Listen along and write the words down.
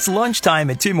It's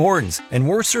lunchtime at Tim Hortons, and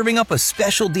we're serving up a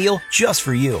special deal just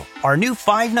for you. Our new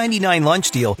 $5.99 lunch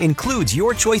deal includes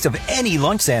your choice of any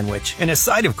lunch sandwich and a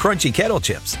side of crunchy kettle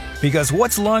chips. Because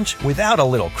what's lunch without a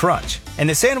little crunch? And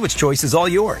the sandwich choice is all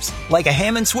yours, like a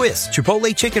ham and Swiss,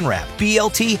 Chipotle chicken wrap,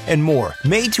 BLT, and more,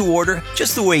 made to order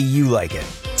just the way you like it.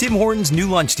 Tim Hortons' new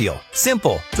lunch deal.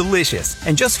 Simple, delicious,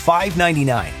 and just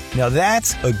 $5.99. Now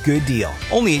that's a good deal.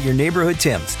 Only at your neighborhood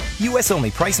Tim's. U.S. only.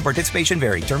 Price and participation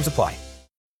vary. Terms apply.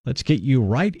 Let's get you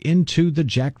right into the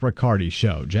Jack Riccardi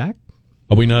show. Jack?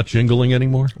 Are we not jingling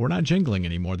anymore? We're not jingling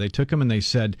anymore. They took him and they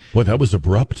said... Boy, that was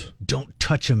abrupt. Don't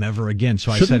touch him ever again.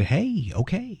 So I said, hey,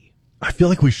 okay. I feel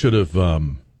like we should have,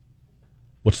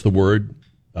 what's the word?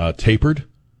 Tapered?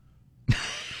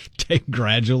 Take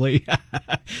gradually.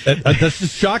 That's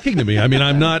just shocking to me. I mean,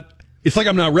 I'm not... It's like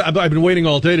I'm not... I've been waiting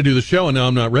all day to do the show, and now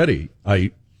I'm not ready.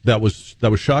 That was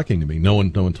shocking to me. No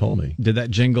one told me. Did that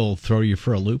jingle throw you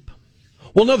for a loop?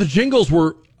 Well, no, the jingles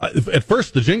were... At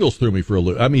first, the jingles threw me for a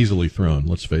loop. I'm easily thrown,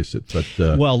 let's face it. But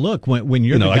well, look, when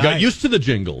you're I got used to the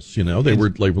jingles. They were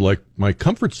like my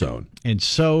comfort zone. And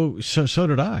so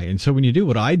did I. And so when you do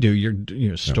what I do,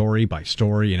 you're story by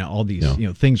story. All these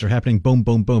things are happening. Boom,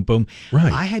 boom, boom, boom.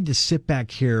 Right. I had to sit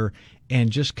back here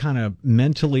and just kind of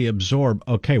mentally absorb.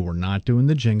 Okay, we're not doing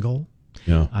the jingle.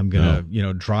 Yeah, I'm gonna,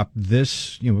 drop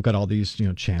this. We've got all these,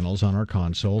 channels on our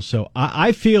console. So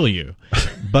I feel you,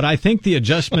 but I think the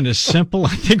adjustment is simple.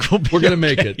 I think we're gonna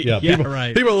make it. Yeah,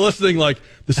 right. People are listening like,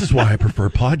 this is why I prefer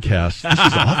podcasts. This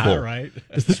is awful. Right?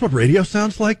 Is this what radio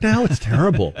sounds like now? It's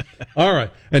terrible. All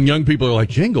right, and young people are like,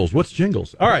 jingles. What's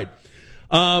jingles? All right,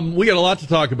 we got a lot to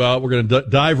talk about. We're gonna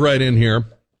dive right in here,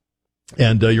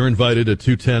 and you're invited at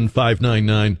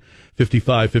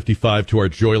 210-599-5555 to our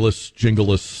joyless,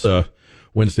 jingleless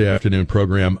Wednesday afternoon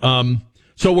program.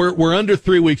 So we're under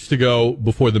 3 weeks to go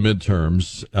before the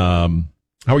midterms.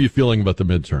 How are you feeling about the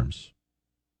midterms?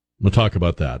 We'll talk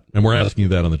about that. And we're asking you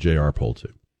that on the JR poll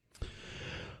too.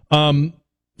 So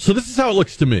this is how it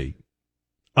looks to me.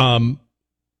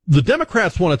 The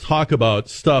Democrats want to talk about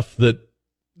stuff that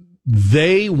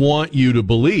they want you to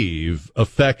believe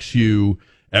affects you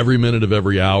every minute of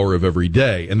every hour of every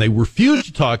day. And they refuse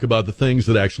to talk about the things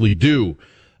that actually do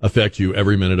affect you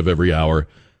every minute of every hour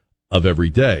of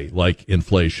every day, like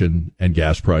inflation and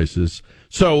gas prices.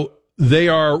 So they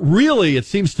are really, it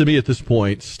seems to me at this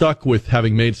point, stuck with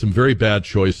having made some very bad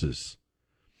choices.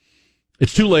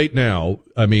 It's too late now.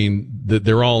 I mean,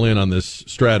 they're all in on this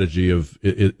strategy of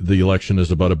the election is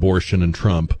about abortion and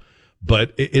Trump.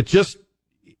 But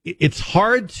it's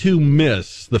hard to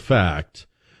miss the fact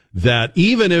that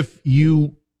even if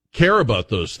you care about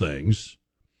those things,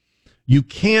 you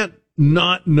can't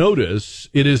not notice.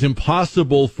 It is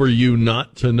impossible for you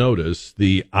not to notice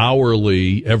the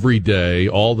hourly, every day,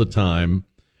 all the time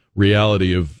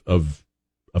reality of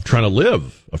trying to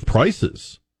live, of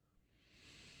prices.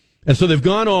 And so they've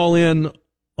gone all in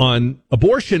on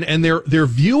abortion, and their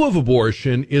view of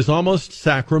abortion is almost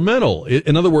sacramental.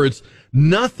 In other words,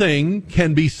 nothing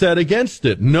can be said against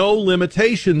it. No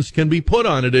limitations can be put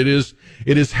on it. It is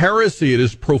heresy. It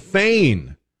is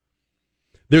profane.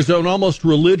 There's an almost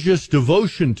religious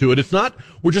devotion to it. It's not,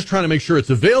 we're just trying to make sure it's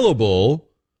available,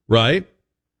 right?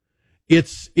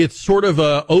 It's sort of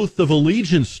a oath of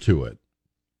allegiance to it.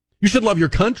 You should love your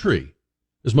country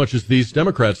as much as these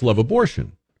Democrats love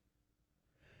abortion.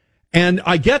 And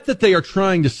I get that they are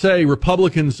trying to say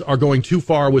Republicans are going too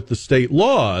far with the state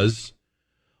laws,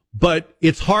 but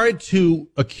it's hard to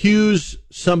accuse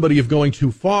somebody of going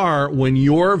too far when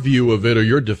your view of it or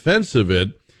your defense of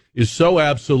it is so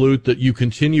absolute that you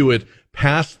continue it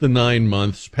past the 9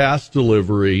 months, past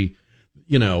delivery.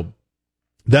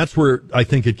 That's where I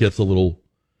think it gets a little,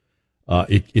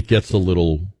 it gets a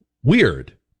little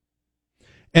weird.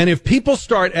 And if people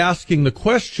start asking the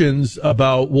questions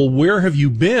about, well, where have you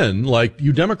been? Like,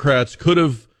 you Democrats could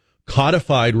have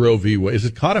codified Roe v. Wade. Is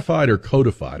it codified or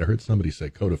codified? I heard somebody say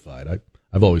codified.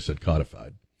 I've always said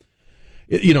codified.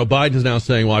 Biden is now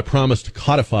saying, well, I promised to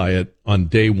codify it on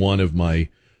day one of my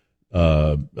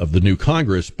of the new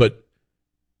Congress, but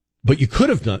you could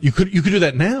have done, you could do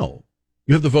that now.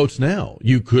 You have the votes now.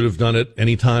 You could have done it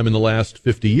any time in the last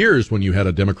 50 years when you had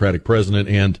a Democratic president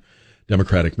and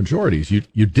Democratic majorities.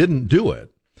 You didn't do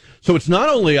it. So it's not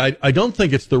only, I don't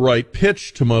think it's the right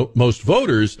pitch to most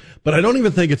voters, but I don't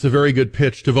even think it's a very good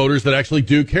pitch to voters that actually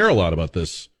do care a lot about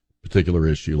this particular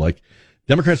issue. Like,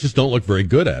 Democrats just don't look very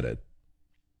good at it.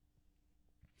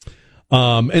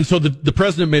 And so the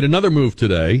president made another move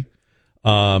today.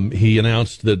 He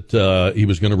announced that he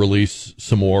was going to release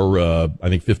some more, I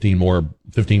think 15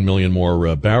 million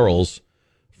more barrels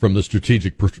from the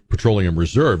Strategic Petroleum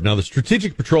Reserve. Now, the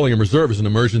Strategic Petroleum Reserve is an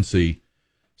emergency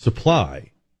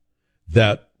supply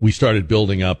that we started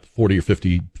building up 40 or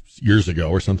 50 years ago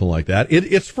or something like that.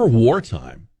 It's for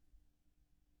wartime.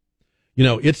 You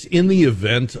know, it's in the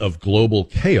event of global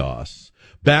chaos.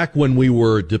 Back when we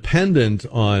were dependent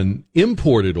on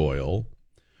imported oil,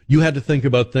 you had to think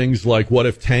about things like, what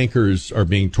if tankers are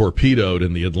being torpedoed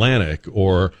in the Atlantic,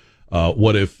 or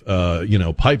what if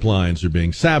pipelines are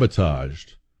being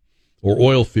sabotaged, or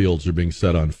oil fields are being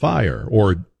set on fire,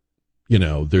 or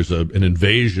there's an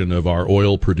invasion of our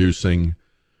oil producing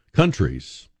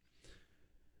countries.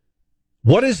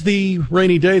 What is the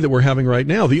rainy day that we're having right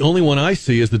now? The only one I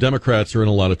see is the Democrats are in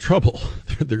a lot of trouble.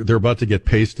 They're about to get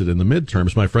pasted in the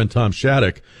midterms. My friend Tom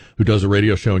Shattuck, who does a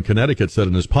radio show in Connecticut, said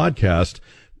in his podcast,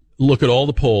 look at all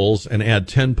the polls and add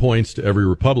 10 points to every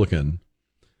Republican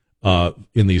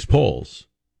in these polls.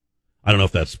 I don't know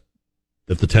if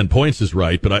the 10 points is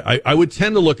right, but I would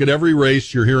tend to look at every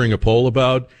race you're hearing a poll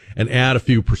about and add a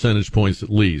few percentage points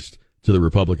at least to the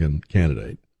Republican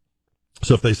candidate.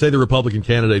 So if they say the Republican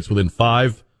candidate's within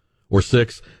 5 or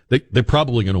 6, they're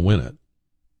probably going to win it.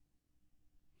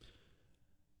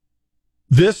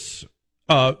 This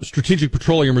strategic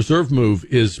petroleum reserve move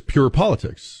is pure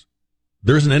politics.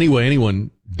 There isn't any way anyone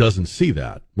doesn't see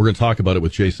that. We're going to talk about it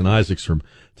with Jason Isaacs from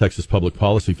Texas Public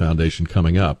Policy Foundation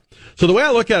coming up. So the way I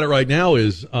look at it right now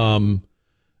is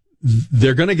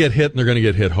they're going to get hit, and they're going to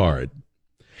get hit hard.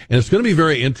 And it's going to be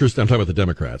very interesting. I'm talking about the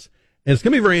Democrats. And it's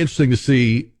going to be very interesting to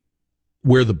see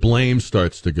where the blame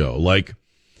starts to go. Like,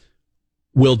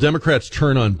 will Democrats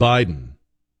turn on Biden?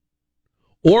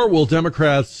 Or will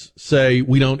Democrats say,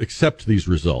 we don't accept these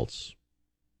results?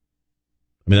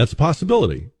 I mean, that's a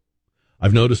possibility.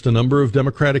 I've noticed a number of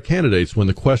Democratic candidates, when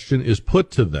the question is put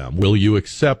to them, will you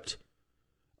accept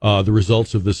the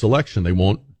results of this election? They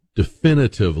won't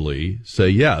definitively say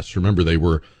yes. Remember, they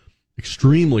were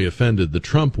extremely offended that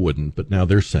Trump wouldn't, but now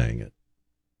they're saying it.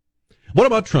 What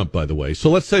about Trump, by the way? So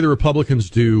let's say the Republicans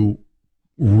do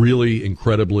really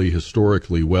incredibly,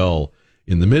 historically well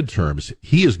in the midterms.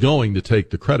 He is going to take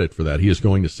the credit for that. He is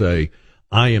going to say,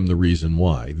 I am the reason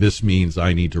why. This means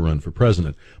I need to run for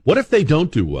president. What if they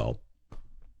don't do well?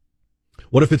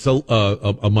 What if it's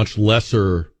a much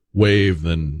lesser wave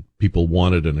than people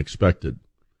wanted and expected?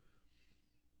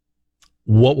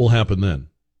 What will happen then?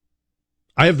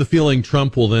 I have the feeling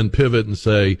Trump will then pivot and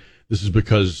say, this is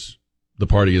because the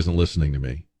party isn't listening to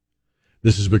me.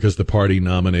 This is because the party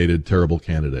nominated terrible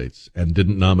candidates and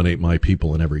didn't nominate my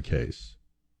people in every case.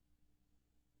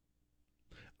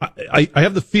 I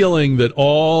have the feeling that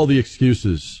all the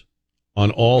excuses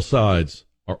on all sides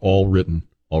are all written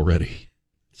already.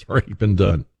 It's already been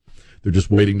done. They're just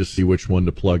waiting to see which one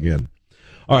to plug in.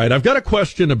 All right, I've got a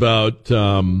question about,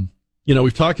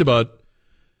 we've talked about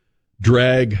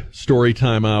drag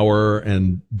storytime hour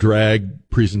and drag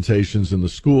presentations in the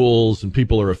schools, and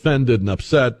people are offended and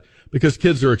upset because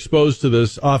kids are exposed to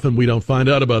this. Often we don't find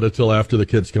out about it till after the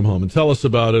kids come home and tell us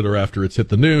about it, or after it's hit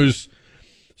the news.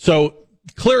 So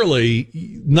clearly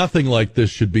nothing like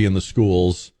this should be in the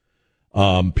schools,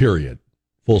 period,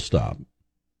 full stop.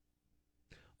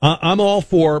 I'm all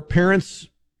for parents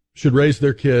should raise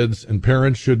their kids, and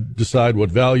parents should decide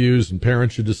what values, and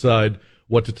parents should decide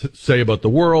what to say about the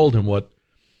world and what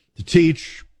to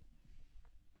teach.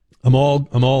 I'm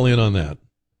all in on that.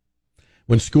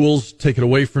 When schools take it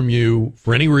away from you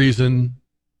for any reason,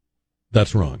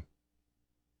 that's wrong.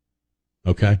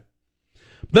 Okay?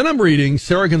 Then I'm reading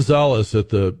Sarah Gonzalez at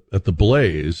the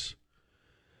Blaze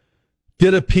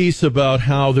did a piece about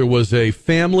how there was a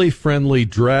family-friendly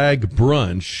drag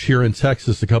brunch here in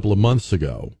Texas a couple of months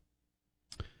ago.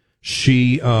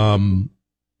 She went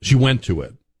to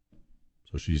it.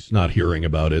 So she's not hearing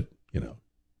about it,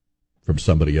 from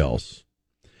somebody else.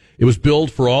 It was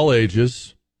billed for all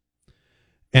ages,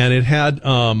 and it had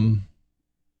a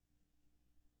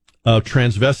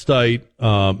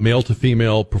transvestite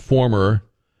male-to-female performer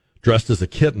dressed as a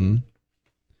kitten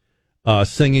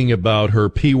singing about her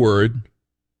P word.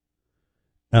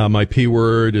 My P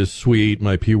word is sweet.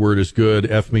 My P word is good.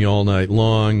 F me all night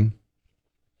long.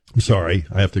 I'm sorry,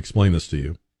 I have to explain this to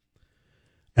you.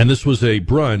 And this was a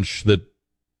brunch that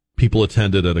people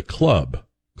attended at a club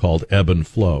called Ebb and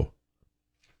Flow.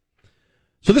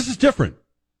 So this is different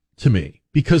to me,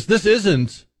 because this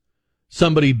isn't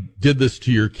somebody did this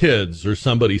to your kids, or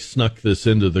somebody snuck this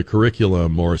into the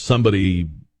curriculum, or somebody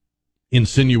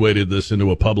insinuated this into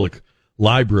a public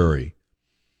library.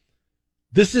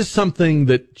 This is something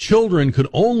that children could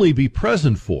only be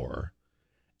present for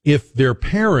if their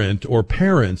parent or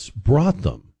parents brought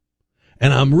them.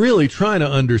 And I'm really trying to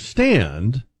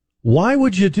understand, why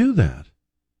would you do that?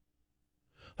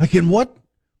 Like, in what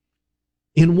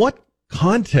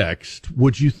context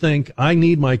would you think I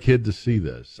need my kid to see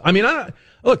this? I mean,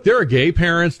 look, there are gay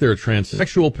parents, there are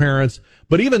transsexual parents,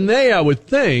 but even they, I would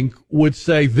think, would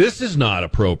say this is not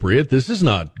appropriate. This is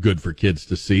not good for kids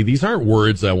to see. These aren't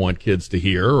words I want kids to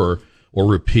hear or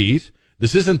repeat.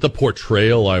 This isn't the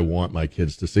portrayal I want my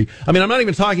kids to see. I mean, I'm not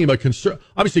even talking about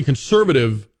obviously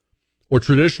conservative or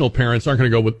traditional parents aren't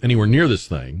going to go anywhere near this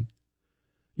thing,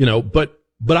 but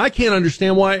I can't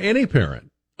understand why any parent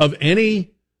of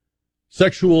any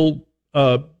sexual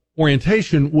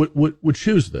orientation would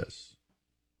choose this.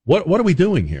 What are we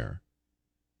doing here?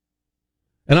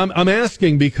 And I'm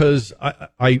asking because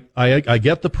I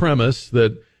get the premise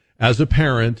that as a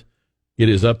parent, it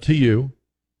is up to you.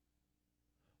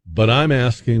 But I'm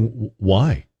asking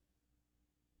why?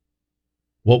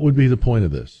 What would be the point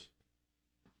of this?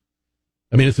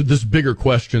 I mean, it's this bigger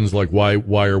questions like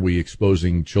why are we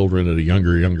exposing children at a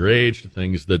younger age to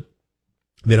things that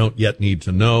they don't yet need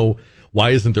to know?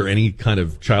 Why isn't there any kind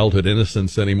of childhood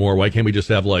innocence anymore? Why can't we just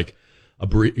have like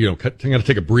got to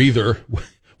take a breather?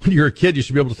 When you're a kid, you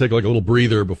should be able to take like a little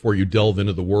breather before you delve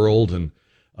into the world and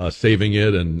saving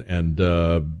it and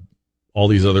all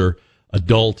these other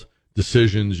adult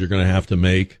decisions you're going to have to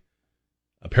make.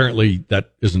 Apparently,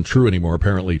 that isn't true anymore.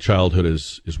 Apparently, childhood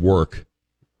is work.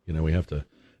 We have to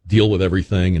deal with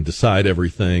everything and decide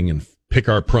everything and pick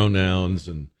our pronouns,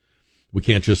 and we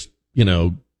can't just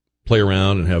play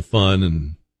around and have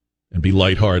fun and be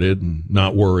lighthearted and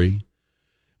not worry.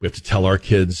 We have to tell our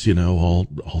kids, all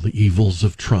the evils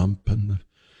of Trump and the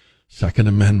Second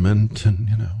Amendment. And,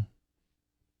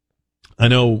 I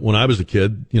know when I was a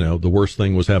kid, the worst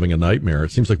thing was having a nightmare.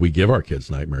 It seems like we give our kids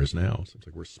nightmares now. It seems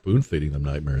like we're spoon feeding them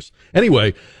nightmares.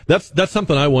 Anyway, that's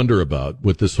something I wonder about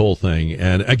with this whole thing.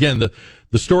 And again,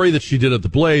 the story that she did at the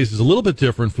Blaze is a little bit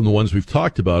different from the ones we've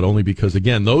talked about, only because,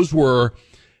 again, those were,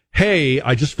 hey,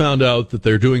 I just found out that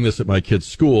they're doing this at my kid's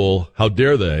school. How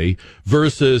dare they?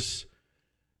 Versus,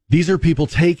 these are people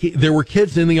there were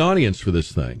kids in the audience for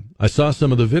this thing. I saw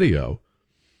some of the video.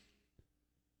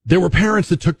 There were parents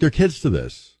that took their kids to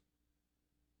this.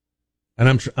 And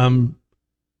I'm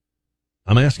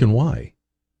asking why.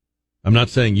 I'm not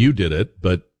saying you did it,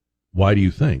 but why do you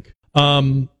think?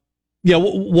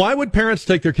 Why would parents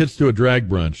take their kids to a drag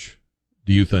brunch,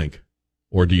 do you think?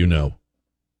 Or do you know?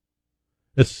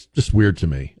 It's just weird to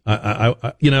me. I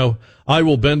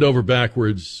will bend over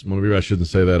backwards. Well, maybe I shouldn't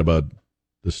say that about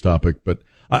this topic, but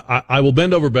I will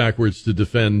bend over backwards to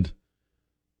defend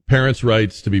parents'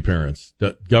 rights to be parents.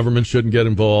 The government shouldn't get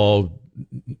involved.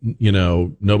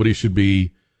 Nobody should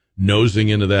be nosing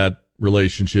into that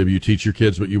relationship. You teach your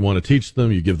kids what you want to teach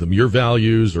them. You give them your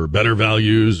values or better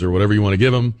values or whatever you want to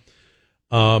give them.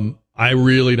 I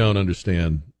really don't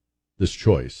understand this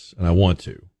choice, and I want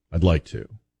to. I'd like to.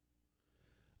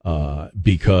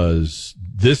 Because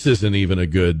this isn't even a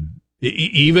good,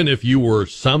 even if you were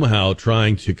somehow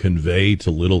trying to convey to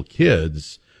little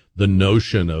kids the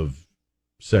notion of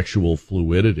sexual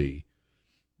fluidity,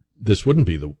 this wouldn't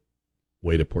be the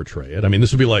way to portray it. I mean,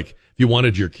 this would be like if you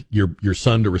wanted your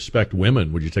son to respect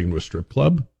women, would you take him to a strip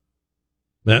club?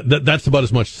 That's about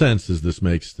as much sense as this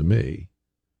makes to me.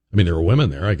 I mean, there are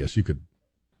women there. I guess you could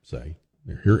say,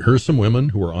 here's some women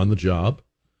who are on the job.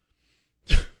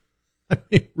 I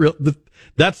mean,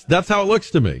 that's how it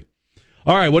looks to me.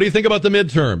 All right, what do you think about the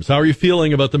midterms? How are you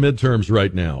feeling about the midterms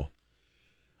right now?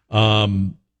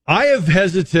 I have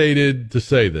hesitated to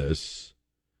say this,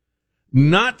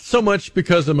 not so much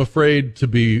because I'm afraid to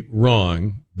be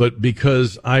wrong, but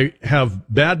because I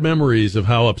have bad memories of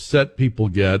how upset people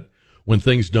get when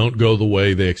things don't go the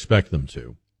way they expect them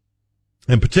to.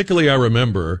 And particularly I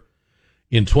remember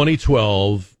in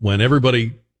 2012 when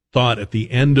everybody thought at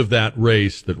the end of that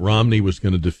race that Romney was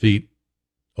going to defeat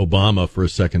Obama for a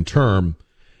second term,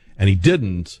 and he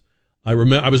didn't. I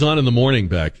was on in the morning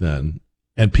back then,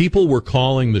 and people were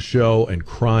calling the show and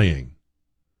crying,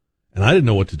 and I didn't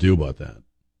know what to do about that.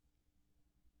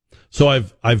 So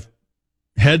I've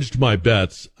hedged my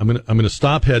bets. I'm gonna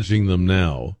stop hedging them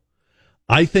now.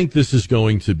 I think this is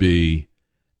going to be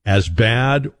as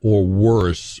bad or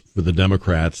worse for the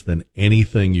Democrats than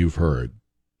anything you've heard.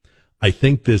 I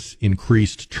think this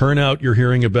increased turnout you're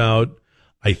hearing about,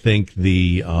 I think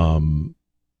the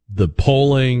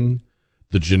polling,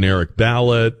 the generic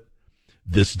ballot,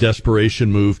 this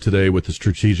desperation move today with the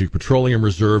Strategic Petroleum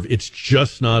Reserve, it's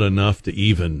just not enough to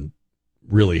even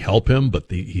really help him,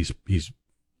 but he's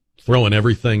throwing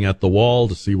everything at the wall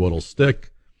to see what'll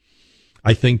stick.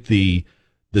 I think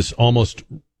this almost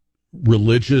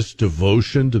religious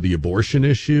devotion to the abortion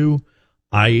issue,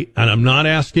 I'm not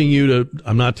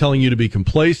I'm not telling you to be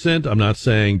complacent. I'm not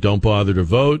saying don't bother to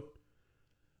vote,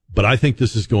 but I think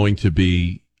this is going to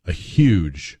be a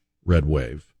huge red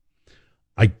wave.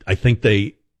 I think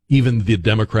even the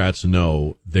Democrats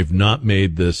know they've not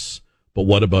made this, but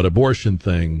what about abortion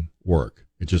thing work?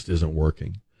 It just isn't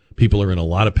working. People are in a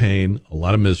lot of pain, a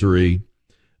lot of misery.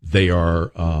 They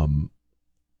are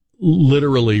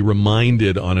literally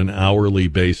reminded on an hourly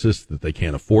basis that they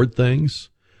can't afford things.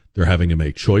 They're having to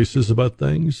make choices about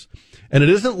things. And it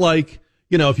isn't like,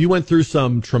 if you went through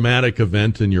some traumatic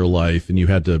event in your life and you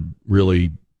had to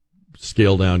really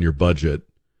scale down your budget.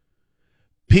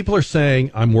 People are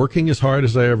saying, I'm working as hard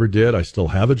as I ever did. I still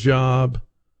have a job.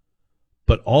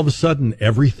 But all of a sudden,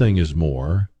 everything is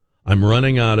more. I'm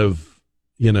running out of,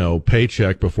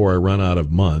 paycheck before I run out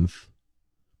of month.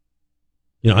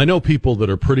 I know people that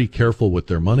are pretty careful with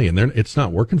their money, and it's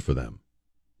not working for them.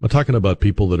 I'm not talking about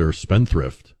people that are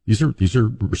spendthrift. These are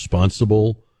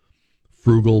responsible,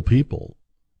 frugal people,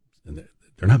 and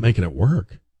they're not making it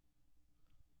work.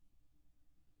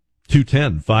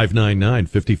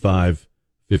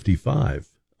 210-599-5555.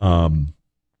 I'll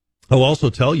also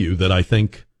tell you that I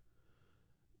think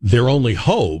their only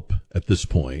hope at this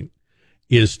point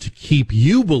is to keep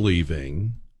you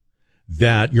believing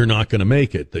that you're not going to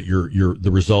make it, that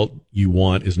the result you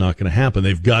want is not going to happen.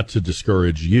 They've got to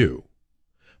discourage you.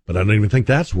 But I don't even think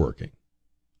that's working.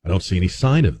 I don't see any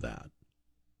sign of that.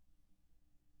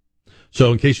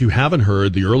 So in case you haven't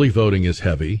heard, the early voting is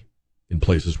heavy in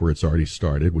places where it's already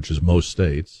started, which is most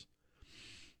states.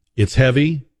 It's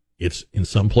heavy. It's in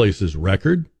some places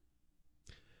record.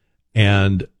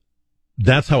 And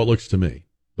that's how it looks to me.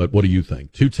 But what do you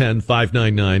think?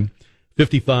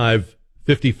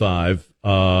 210-599-5555.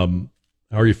 How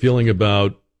are you feeling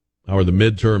about, how are the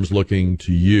midterms looking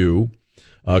to you?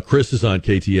 Chris is on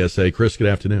KTSA. Chris, good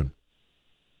afternoon.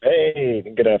 Hey,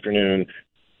 good afternoon.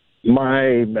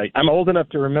 I'm old enough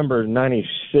to remember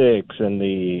 96 and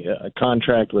the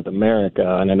contract with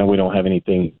America, and I know we don't have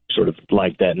anything sort of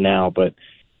like that now, but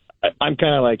I'm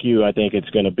kind of like you. I think it's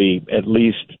going to be at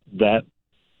least that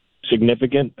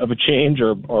significant of a change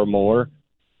or more.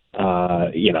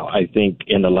 I think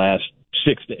in the last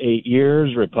 6 to 8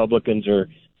 years, Republicans are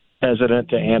hesitant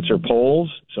to answer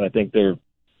polls, so I think they're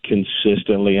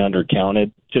consistently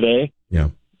undercounted today. Yeah.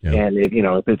 And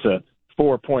if it's a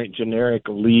 4-point generic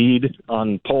lead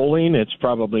on polling, it's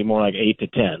probably more like 8 to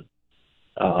 10.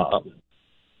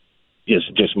 Is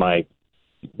just my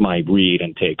read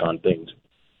and take on things.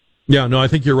 Yeah, no, I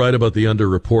think you're right about the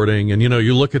underreporting. And,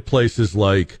 you look at places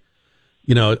like,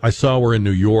 I saw we're in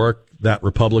New York, that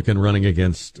Republican running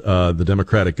against the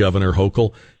Democratic governor,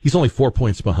 Hochul. He's only 4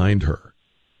 points behind her.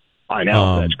 I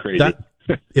know, that's crazy.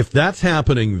 If that's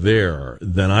happening there,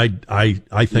 then I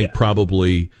think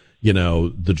probably,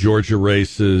 the Georgia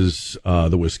races,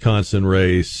 the Wisconsin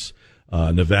race,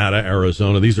 Nevada,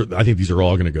 Arizona, I think these are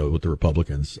all going to go with the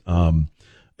Republicans. I'm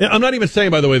not even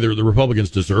saying, by the way, the Republicans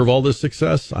deserve all this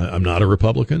success. I'm not a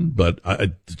Republican, but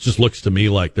it just looks to me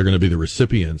like they're going to be the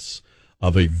recipients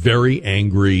of a very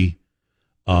angry,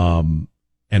 and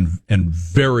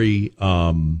very,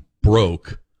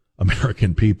 broke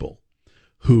American people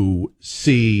who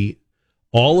see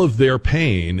all of their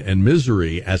pain and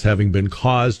misery as having been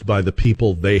caused by the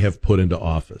people they have put into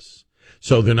office.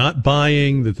 So they're not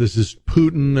buying that this is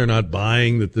Putin. They're not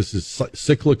buying that this is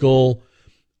cyclical.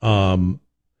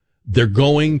 They're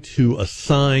going to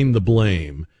assign the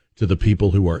blame to the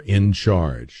people who are in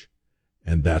charge.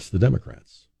 And that's the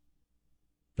Democrats.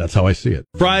 That's how I see it.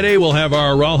 Friday, we'll have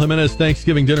our Raul Jimenez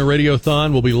Thanksgiving Dinner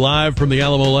Radiothon. We'll be live from the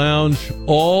Alamo Lounge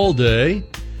all day.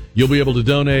 You'll be able to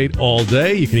donate all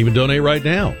day. You can even donate right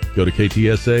now. Go to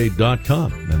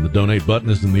ktsa.com, and the donate button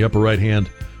is in the upper right-hand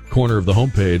corner of the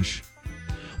homepage.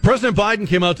 President Biden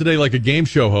came out today like a game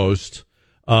show host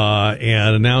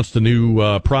and announced a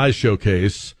new prize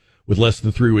showcase with less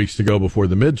than 3 weeks to go before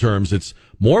the midterms. It's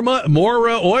more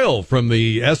oil from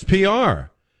the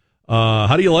SPR.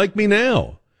 How do you like me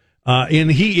now?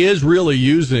 And he is really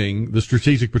using the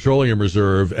Strategic Petroleum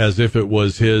Reserve as if it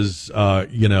was his,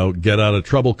 get out of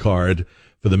trouble card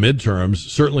for the midterms.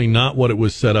 Certainly not what it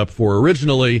was set up for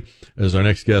originally, as our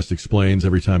next guest explains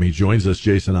every time he joins us.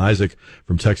 Jason Isaac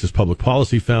from Texas Public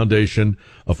Policy Foundation,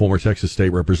 a former Texas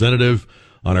state representative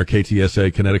on our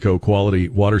KTSA Connecticut Quality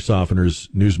Water Softeners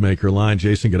Newsmaker line.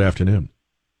 Jason, good afternoon.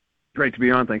 Great to be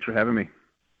on. Thanks for having me.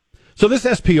 So this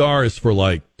SPR is for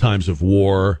like times of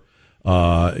war.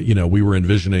 We were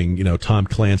envisioning, Tom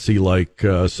Clancy-like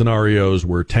scenarios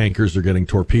where tankers are getting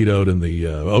torpedoed in the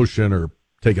ocean or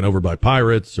taken over by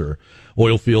pirates, or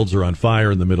oil fields are on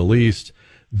fire in the Middle East.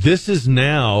 This is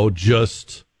now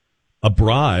just a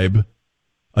bribe,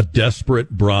 a desperate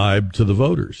bribe to the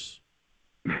voters.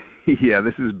 Yeah,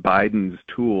 this is Biden's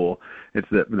tool It's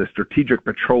the Strategic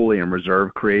Petroleum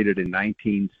Reserve, created in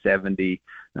 1970,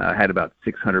 had about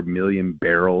 600 million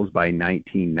barrels by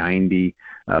 1990.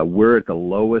 We're at the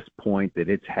lowest point that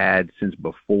it's had since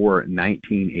before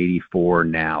 1984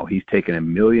 now. He's taken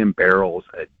 1 million barrels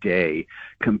a day,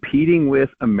 competing with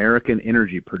American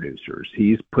energy producers.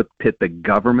 He's pit the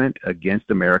government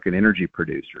against American energy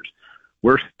producers.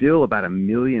 We're still about 1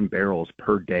 million barrels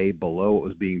per day below what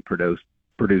was being produced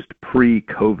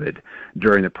pre-COVID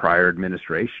during the prior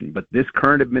administration. But this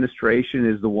current administration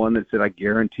is the one that said, I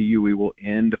guarantee you we will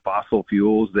end fossil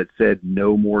fuels, that said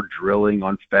no more drilling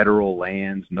on federal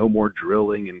lands, no more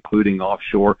drilling, including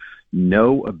offshore,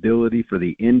 no ability for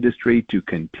the industry to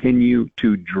continue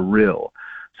to drill.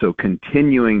 So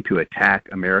continuing to attack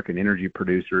American energy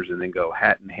producers and then go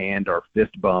hat in hand or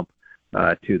fist bump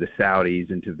to the Saudis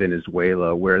and to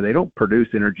Venezuela, where they don't produce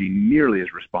energy nearly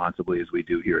as responsibly as we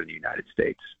do here in the United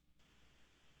States.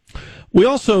 We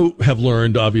also have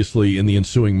learned, obviously, in the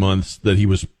ensuing months that he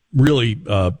was really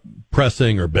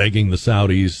pressing or begging the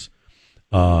Saudis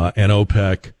and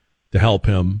OPEC to help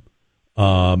him,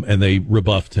 and they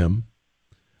rebuffed him.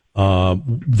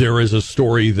 There is a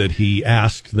story that he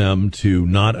asked them to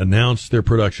not announce their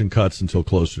production cuts until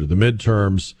closer to the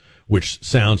midterms, which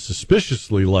sounds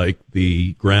suspiciously like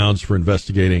the grounds for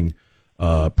investigating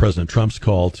President Trump's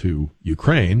call to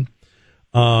Ukraine.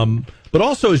 But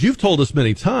also, as you've told us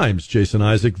many times, Jason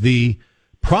Isaac, the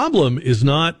problem is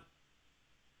not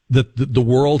that the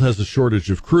world has a shortage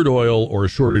of crude oil or a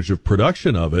shortage of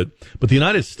production of it, but the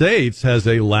United States has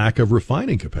a lack of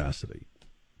refining capacity.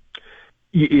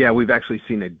 Yeah, we've actually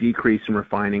seen a decrease in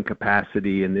refining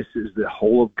capacity, and this is the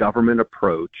whole of government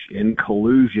approach in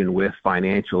collusion with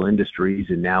financial industries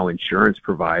and now insurance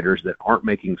providers that aren't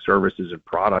making services and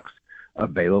products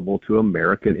available to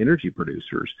American energy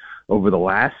producers. Over the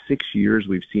last 6 years,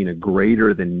 we've seen a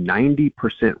greater than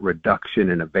 90% reduction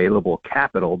in available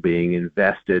capital being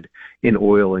invested in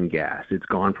oil and gas. It's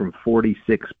gone from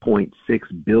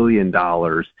 $46.6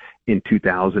 billion in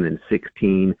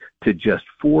 2016 to just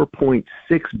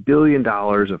 $4.6 billion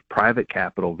of private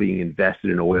capital being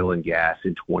invested in oil and gas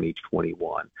in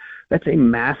 2021. That's a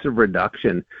massive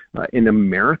reduction in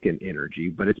American energy,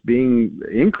 but it's being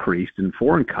increased in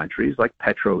foreign countries like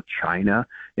PetroChina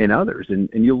and others. And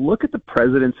you look at the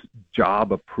president's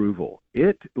job approval,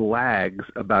 it lags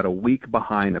about a week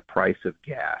behind the price of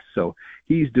gas. So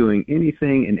he's doing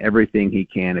anything and everything he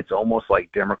can. It's almost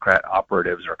like Democrat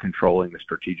operatives are controlling the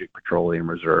Strategic Petroleum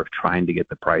Reserve, trying to get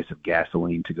the price of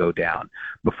gasoline to go down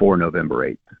before November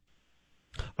 8th.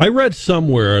 I read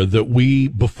somewhere that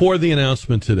before the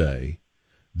announcement today,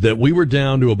 that we were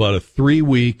down to about a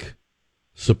 3-week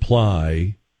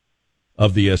supply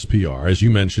of the SPR. As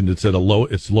you mentioned, it's at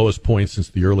its lowest point since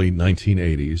the early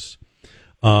 1980s.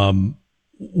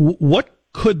 What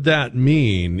could that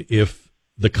mean if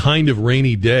the kind of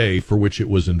rainy day for which it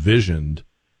was envisioned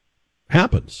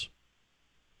happens?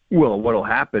 Well, what will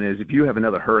happen is if you have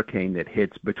another hurricane that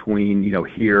hits between,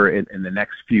 here and the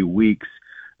next few weeks,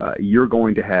 you're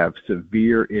going to have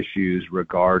severe issues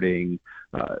regarding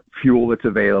fuel that's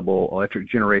available, electric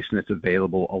generation that's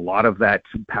available. A lot of that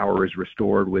power is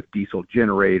restored with diesel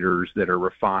generators that are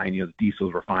refined. The diesel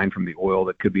is refined from the oil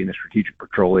that could be in the Strategic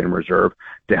Petroleum Reserve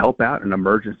to help out an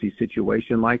emergency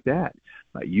situation like that.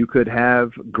 You could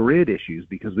have grid issues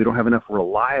because we don't have enough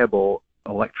reliable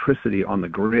electricity on the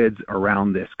grids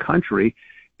around this country,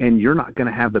 and you're not going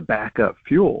to have the backup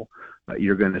fuel.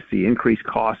 You're going to see increased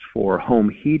costs for home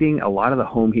heating. A lot of the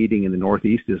home heating in the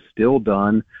Northeast is still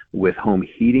done with home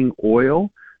heating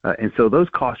oil. And so those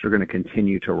costs are going to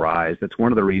continue to rise. That's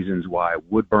one of the reasons why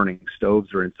wood-burning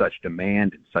stoves are in such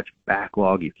demand and such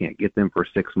backlog. You can't get them for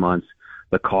 6 months.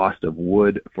 The cost of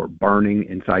wood for burning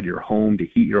inside your home to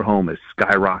heat your home is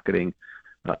skyrocketing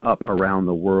up around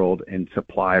the world, and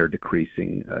supply are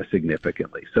decreasing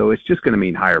significantly. So it's just going to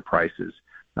mean higher prices.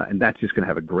 And that's just going to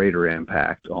have a greater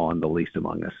impact on the least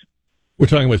among us. We're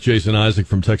talking with Jason Isaac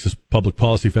from Texas Public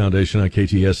Policy Foundation on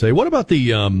KTSA. What about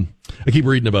I keep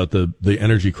reading about the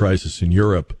energy crisis in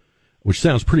Europe, which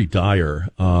sounds pretty dire.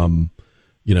 Rolling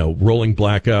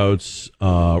blackouts,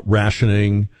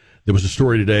 rationing. There was a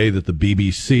story today that the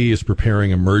BBC is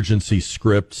preparing emergency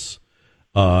scripts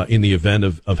in the event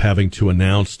of having to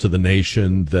announce to the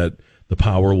nation that the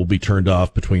power will be turned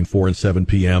off between 4 and 7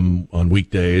 p.m. on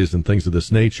weekdays and things of this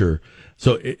nature.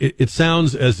 So it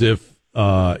sounds as if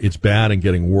it's bad and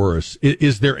getting worse.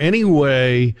 Is there any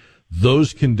way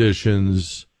those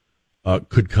conditions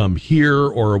could come here,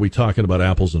 or are we talking about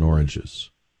apples and oranges?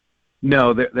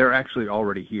 No, they're actually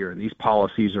already here, and these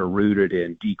policies are rooted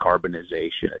in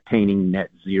decarbonization, attaining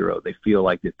net zero. They feel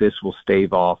like that this will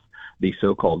stave off the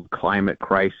so-called climate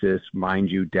crisis. Mind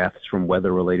you, deaths from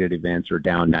weather-related events are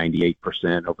down 98%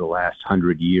 over the last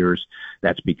 100 years.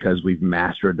 That's because we've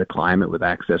mastered the climate with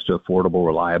access to affordable,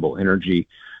 reliable energy.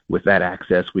 With that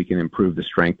access, we can improve the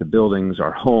strength of buildings,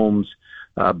 our homes,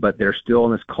 but they're still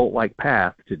on this cult-like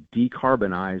path to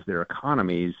decarbonize their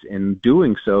economies, and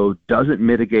doing so doesn't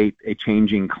mitigate a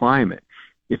changing climate.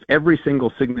 If every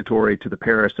single signatory to the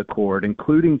Paris Accord,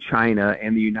 including China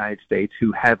and the United States,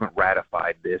 who haven't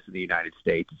ratified this in the United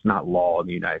States, it's not law in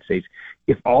the United States,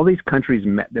 if all these countries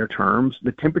met their terms,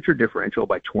 the temperature differential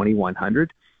by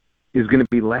 2100 is going to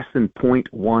be less than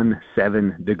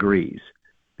 0.17 degrees.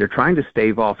 They're trying to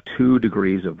stave off 2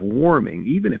 degrees of warming.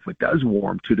 Even if it does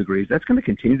warm 2 degrees, that's going to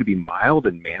continue to be mild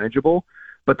and manageable.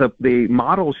 But the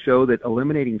models show that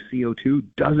eliminating CO2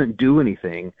 doesn't do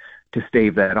anything to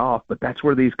stave that off. But that's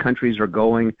where these countries are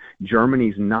going.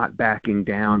 Germany's not backing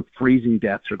down. Freezing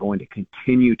deaths are going to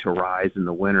continue to rise in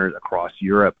the winters across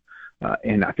Europe.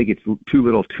 And I think it's too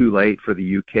little too late for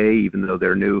the UK, even though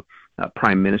their new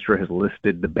Prime Minister has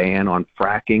listed the ban on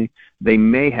fracking. They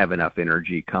may have enough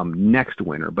energy come next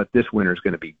winter, but this winter is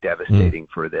going to be devastating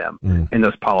for them. And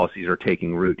those policies are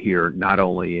taking root here, not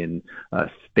only in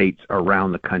states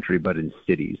around the country, but in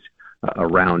cities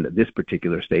around this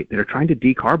particular state that are trying to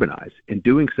decarbonize. And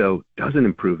doing so doesn't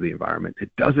improve the environment. It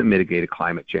doesn't mitigate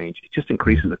climate change. It just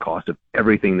increases the cost of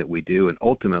everything that we do and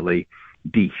ultimately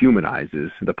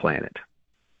dehumanizes the planet.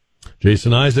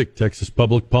 Jason Isaac, Texas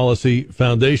Public Policy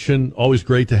Foundation. Always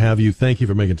great to have you. Thank you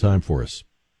for making time for us.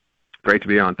 Great to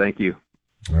be on. Thank you.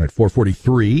 All right,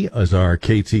 4:43 is our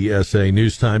KTSA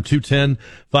news time.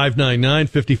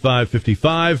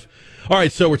 210-599-5555. All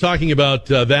right, so we're talking about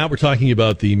that. We're talking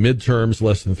about the midterms,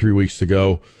 less than 3 weeks to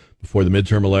go before the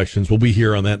midterm elections. We'll be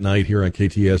here on that night here on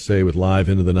KTSA with live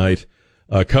into the night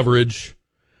coverage.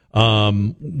 We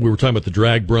were talking about the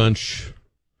drag brunch.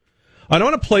 I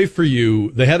don't want to play for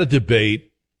you. They had a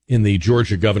debate in the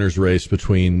Georgia governor's race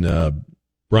between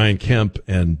Brian Kemp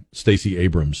and Stacey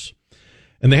Abrams.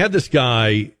 And they had this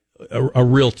guy, a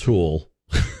real tool,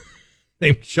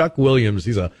 named Chuck Williams.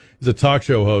 He's a talk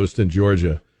show host in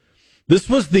Georgia. This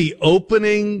was the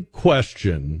opening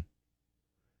question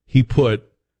he put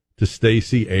to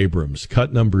Stacey Abrams,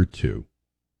 cut number 2.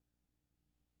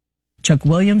 Chuck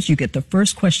Williams, you get the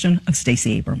first question of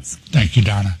Stacey Abrams. Thank you,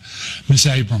 Donna. Ms.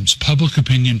 Abrams, public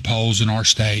opinion polls in our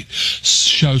state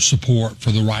show support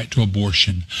for the right to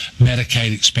abortion,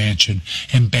 Medicaid expansion,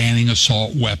 and banning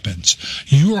assault weapons.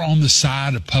 You are on the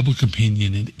side of public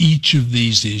opinion in each of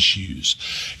these issues,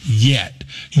 yet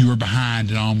you are behind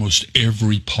in almost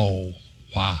every poll.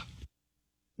 Why?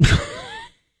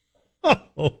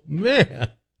 Oh, man.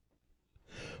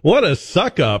 What a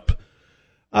suck-up.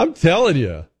 I'm telling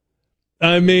you.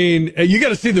 I mean, you got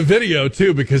to see the video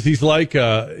too, because he's like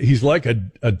a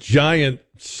giant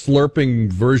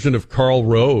slurping version of Karl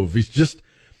Rove. I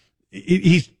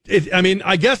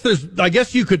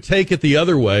guess you could take it the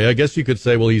other way. I guess you could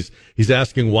say, well, he's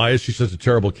asking why is she such a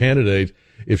terrible candidate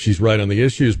if she's right on the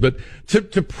issues. But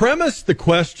to premise the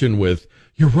question with,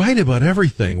 you're right about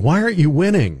everything, why aren't you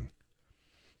winning?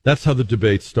 That's how the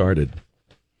debate started.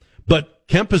 But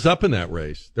Kemp is up in that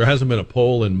race. There hasn't been a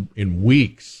poll in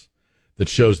weeks that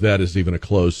shows that is even a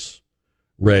close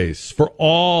race. For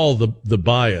all the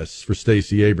bias for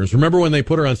Stacey Abrams. Remember when they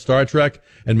put her on Star Trek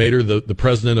and made her the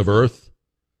president of Earth?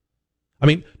 I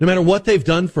mean, no matter what they've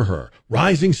done for her,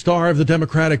 rising star of the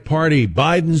Democratic Party,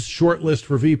 Biden's shortlist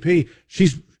for VP,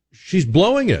 she's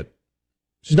blowing it.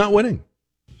 She's not winning.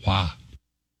 Why?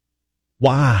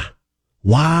 Why?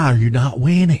 Why are you not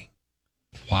winning?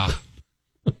 Why?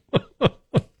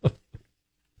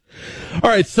 All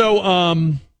right, so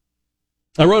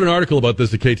I wrote an article about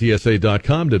this at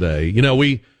KTSA.com today. You know,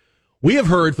 we have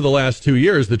heard for the last 2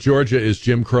 years that Georgia is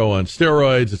Jim Crow on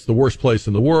steroids. It's the worst place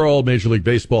in the world. Major League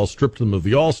Baseball stripped them of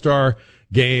the All-Star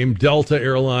game. Delta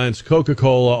Airlines,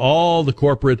 Coca-Cola, all the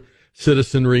corporate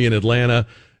citizenry in Atlanta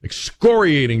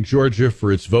excoriating Georgia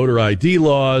for its voter ID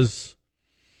laws.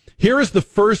 Here is the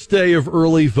first day of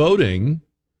early voting.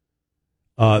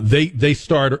 They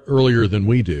start earlier than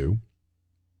we do.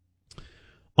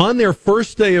 On their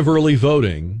first day of early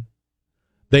voting,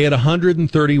 they had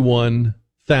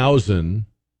 131,000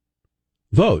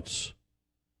 votes.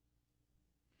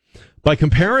 By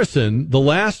comparison, the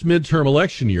last midterm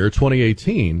election year,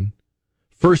 2018,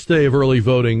 first day of early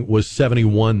voting was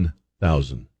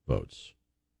 71,000 votes.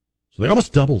 So they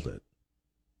almost doubled it.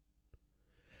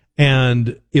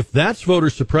 And if that's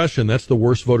voter suppression, that's the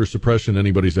worst voter suppression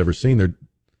anybody's ever seen. They're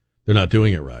not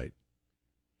doing it right.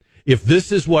 If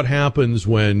this is what happens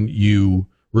when you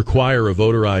require a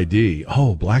voter ID,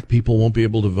 black people won't be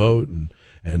able to vote,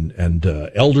 and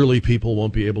elderly people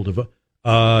won't be able to vote.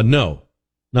 No,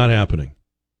 not happening.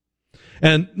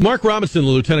 And Mark Robinson,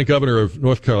 the lieutenant governor of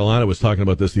North Carolina, was talking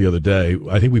about this the other day.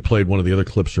 I think we played one of the other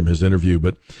clips from his interview,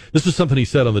 but this was something he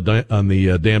said on the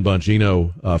Dan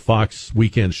Bongino Fox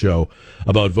weekend show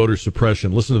about voter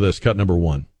suppression. Listen to this, cut number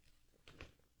 1.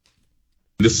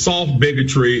 The soft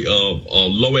bigotry of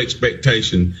low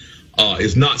expectation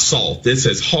is not soft. It's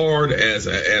as hard as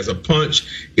a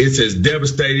punch. It's as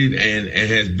devastating and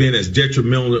has been as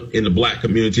detrimental in the black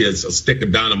community as a stick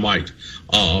of dynamite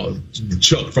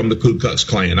chucked from the Ku Klux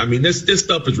Klan. I mean, this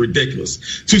stuff is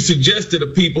ridiculous. To suggest that the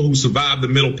people who survived the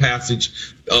Middle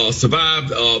Passage, survived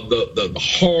the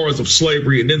horrors of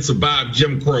slavery, and then survived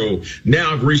Jim Crow, now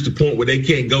have reached a point where they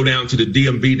can't go down to the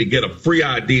DMV to get a free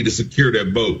ID to secure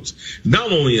their votes.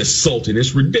 Not only insulting,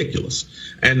 it's ridiculous.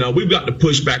 And we've got to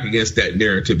push back against that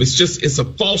narrative. It's a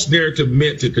false narrative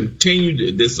meant to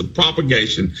continue this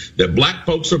propagation that black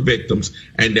folks are victims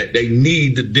and that they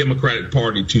need the Democratic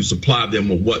Party to supply them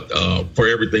with for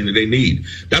everything that they need.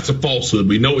 That's a falsehood.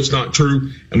 We know it's not true,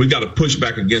 and we've got to push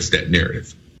back against that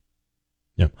narrative.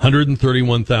 Yeah,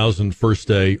 131,000 first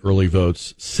day early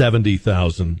votes,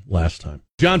 70,000 last time.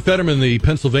 John Fetterman, the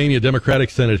Pennsylvania Democratic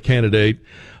Senate candidate,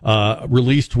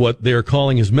 released what they're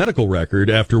calling his medical record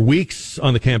after weeks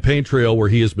on the campaign trail where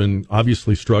he has been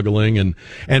obviously struggling, and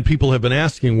people have been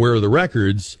asking where are the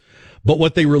records. But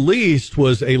what they released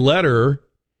was a letter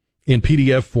in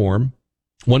PDF form,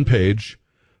 1 page,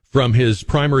 from his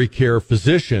primary care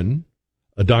physician,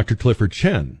 Dr. Clifford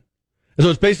Chen. And so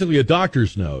it's basically a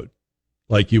doctor's note,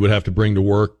 like you would have to bring to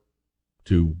work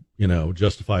to,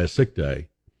 justify a sick day.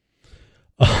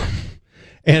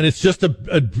 And it's just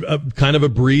a kind of a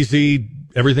breezy,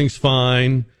 everything's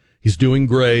fine, he's doing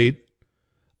great.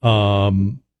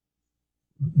 That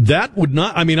would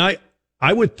not,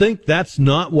 I would think that's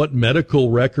not what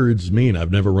medical records mean.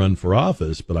 I've never run for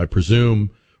office, but I presume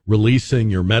releasing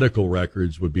your medical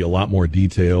records would be a lot more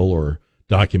detail or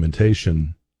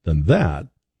documentation than that.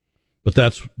 But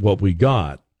that's what we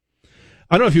got.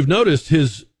 I don't know if you've noticed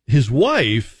his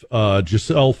wife,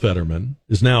 Giselle Fetterman,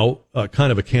 is now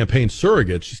kind of a campaign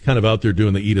surrogate. She's kind of out there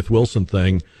doing the Edith Wilson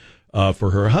thing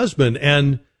for her husband.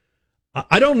 And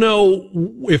I don't know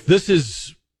if this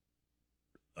is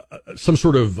some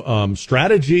sort of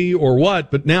strategy or what,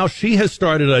 but now she has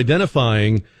started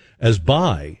identifying as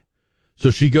bi. So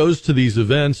she goes to these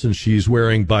events and she's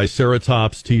wearing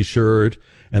Biceratops T-shirt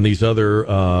and these other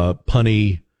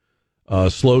punny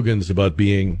slogans about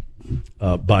being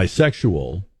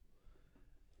bisexual.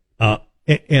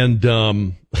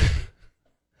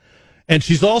 And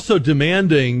she's also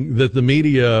demanding that the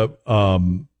media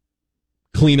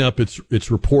clean up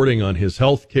its reporting on his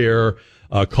health care,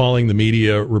 calling the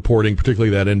media reporting, particularly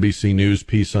that NBC News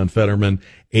piece on Fetterman,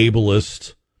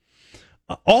 ableist.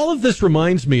 All of this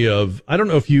reminds me of, I don't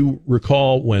know if you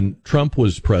recall when Trump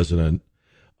was president,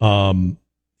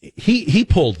 he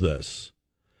pulled this.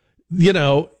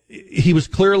 He was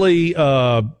clearly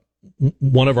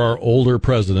one of our older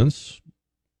presidents,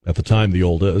 at the time the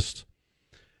oldest.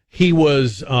 He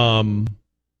was, to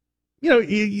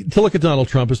look at Donald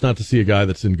Trump is not to see a guy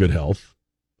that's in good health.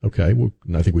 Okay, well,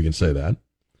 I think we can say that.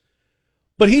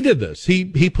 But he did this.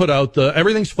 He put out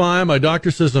everything's fine. My doctor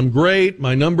says I'm great.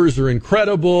 My numbers are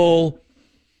incredible.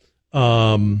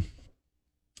 And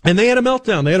they had a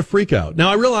meltdown. They had a freak out. Now,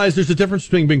 I realize there's a difference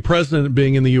between being president and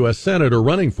being in the U.S. Senate or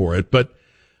running for it. But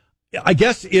I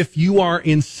guess if you are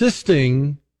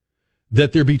insisting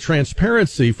that there be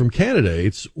transparency from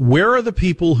candidates, where are the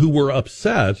people who were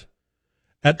upset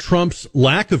at Trump's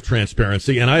lack of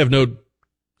transparency? And I have no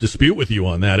dispute with you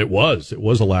on that. It was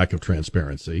a lack of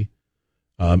transparency.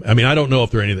 I don't know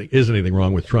if there is anything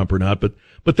wrong with Trump or not,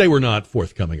 but they were not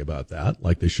forthcoming about that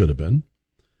like they should have been.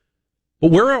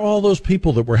 But where are all those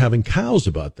people that were having cows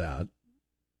about that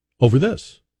over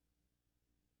this?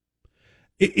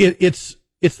 It's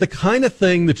the kind of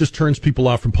thing that just turns people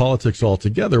off from politics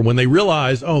altogether when they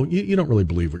realize, oh, you don't really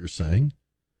believe what you're saying.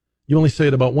 You only say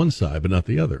it about one side, but not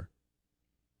the other.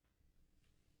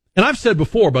 And I've said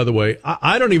before, by the way,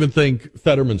 I don't even think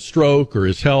Fetterman's stroke or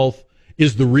his health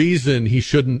is the reason he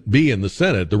shouldn't be in the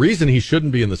Senate. The reason he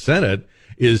shouldn't be in the Senate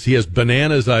is he has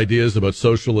bananas ideas about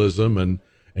socialism and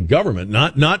government.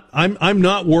 I'm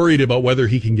not worried about whether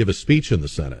he can give a speech in the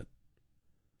Senate.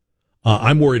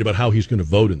 I'm worried about how he's going to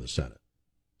vote in the Senate.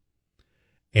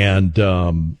 And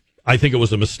I think it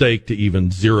was a mistake to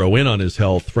even zero in on his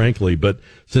health, frankly. But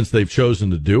since they've chosen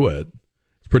to do it,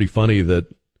 it's pretty funny that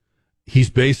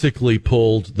he's basically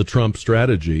pulled the Trump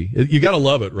strategy. You got to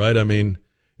love it, right?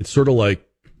 It's sort of like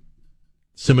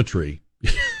symmetry.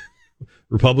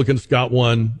 Republicans got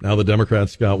one. Now the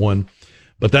Democrats got one.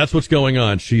 But that's what's going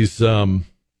on. She's going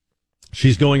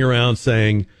around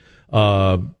saying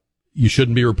you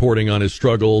shouldn't be reporting on his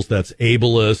struggles. That's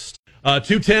ableist.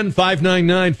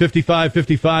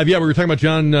 210-599-5555. Yeah, we were talking about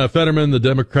John Fetterman, the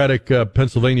Democratic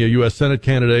Pennsylvania U.S. Senate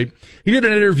candidate. He did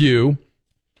an interview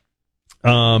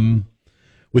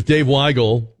with Dave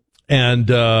Weigel, and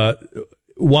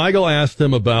Weigel asked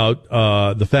him about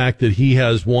the fact that he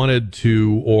has wanted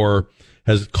to or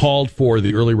has called for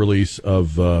the early release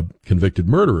of convicted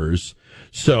murderers.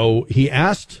 So he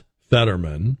asked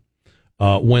Fetterman,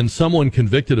 when someone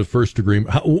convicted of first degree,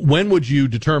 when would you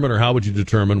determine, or how would you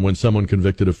determine when someone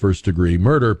convicted of first degree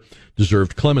murder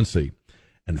deserved clemency?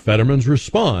 And Fetterman's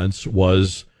response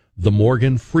was the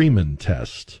Morgan Freeman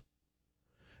test.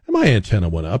 And my antenna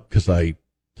went up because to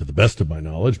the best of my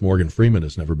knowledge, Morgan Freeman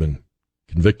has never been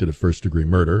convicted of first degree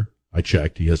murder. I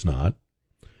checked, he has not.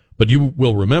 But you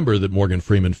will remember that Morgan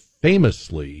Freeman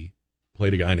famously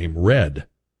played a guy named Red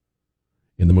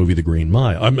in the movie The Green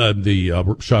Mile, the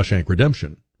Shawshank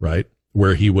Redemption, right?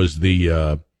 Where he was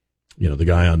the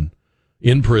guy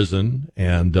in prison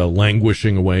and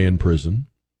languishing away in prison.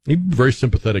 A very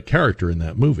sympathetic character in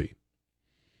that movie.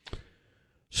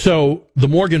 So the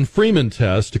Morgan Freeman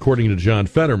test, according to John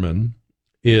Fetterman,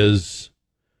 is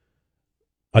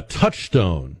a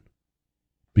touchstone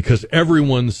because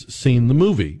everyone's seen the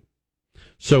movie.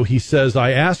 So he says,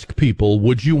 I ask people,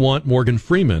 would you want Morgan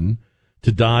Freeman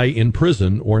to die in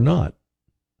prison or not?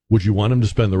 Would you want him to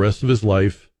spend the rest of his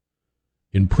life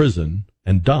in prison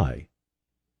and die?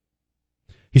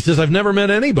 He says, I've never met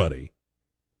anybody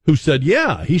who said,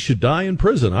 yeah, he should die in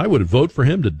prison. I would vote for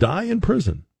him to die in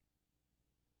prison.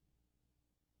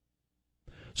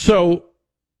 So,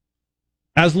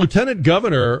 as Lieutenant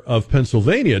Governor of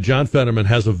Pennsylvania, John Fetterman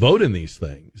has a vote in these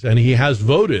things, and he has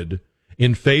voted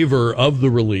in favor of the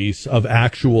release of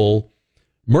actual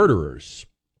murderers.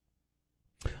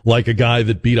 Like a guy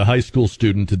that beat a high school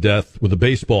student to death with a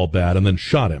baseball bat and then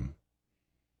shot him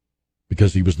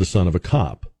because he was the son of a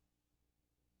cop.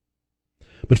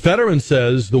 But Fetterman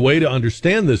says the way to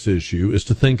understand this issue is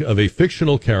to think of a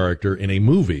fictional character in a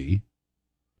movie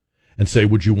and say,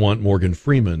 would you want Morgan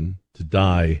Freeman to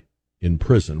die in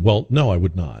prison? Well, no, I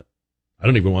would not. I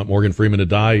don't even want Morgan Freeman to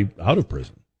die out of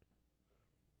prison.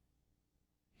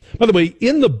 By the way,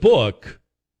 in the book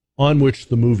on which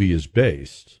the movie is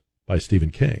based, by Stephen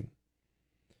King,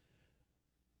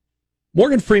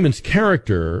 Morgan Freeman's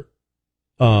character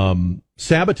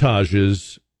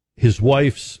sabotages his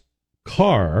wife's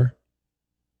car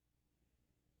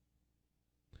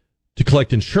to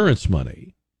collect insurance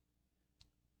money,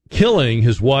 killing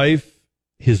his wife,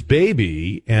 his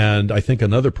baby, and I think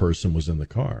another person was in the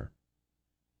car.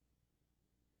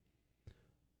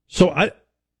 So I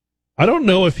don't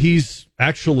know if he's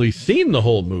actually seen the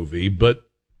whole movie, but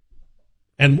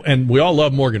And we all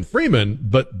love Morgan Freeman,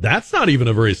 but that's not even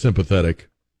a very sympathetic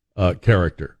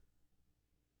character.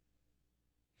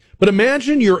 But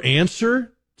imagine your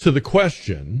answer to the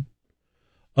question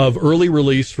of early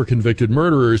release for convicted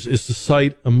murderers is to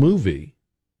cite a movie.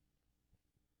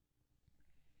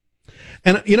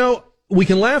 And, we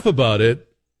can laugh about it.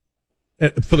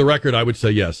 For the record, I would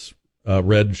say yes,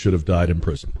 Red should have died in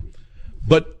prison.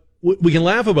 But we can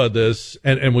laugh about this,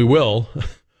 and we will,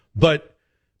 but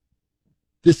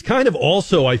this kind of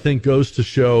also, I think, goes to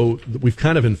show that we've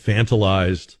kind of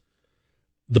infantilized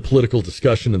the political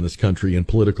discussion in this country and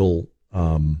political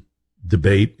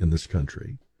debate in this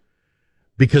country,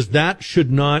 because that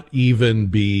should not even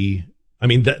be. I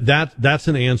mean, that's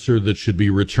an answer that should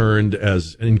be returned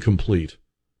as incomplete.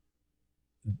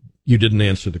 You didn't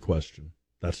answer the question.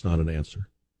 That's not an answer.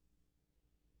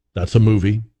 That's a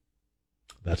movie.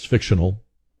 That's fictional.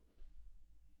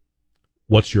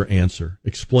 What's your answer?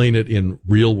 Explain it in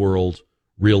real world,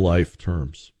 real life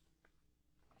terms.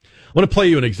 I want to play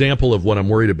you an example of what I'm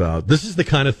worried about. This is the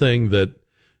kind of thing that,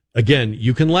 again,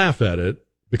 you can laugh at it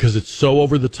because it's so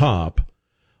over the top,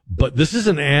 but this is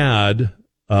an ad,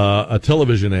 a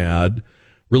television ad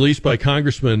released by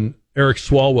Congressman Eric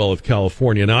Swalwell of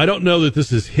California. Now, I don't know that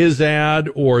this is his ad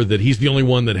or that he's the only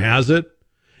one that has it.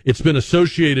 It's been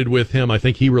associated with him. I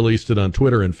think he released it on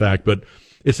Twitter, in fact, but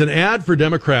it's an ad for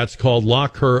Democrats called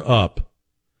Lock Her Up,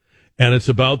 and it's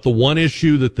about the one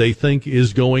issue that they think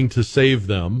is going to save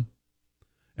them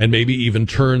and maybe even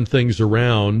turn things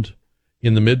around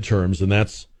in the midterms, and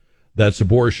that's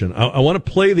abortion. I want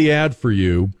to play the ad for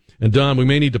you, and Don, we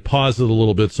may need to pause it a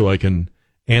little bit so I can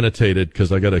annotate it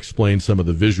because I got to explain some of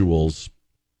the visuals.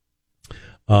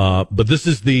 But this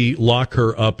is the Lock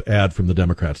Her Up ad from the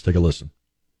Democrats. Take a listen.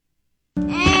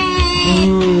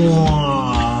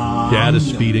 Dad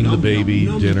is feeding the baby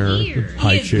dinner,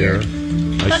 high chair,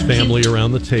 nice family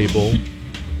around the table.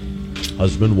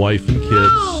 Husband, wife, and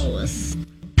kids.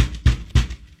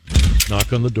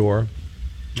 Knock on the door.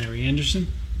 Mary Anderson?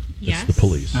 Yes. It's the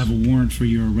police. I have a warrant for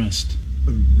your arrest.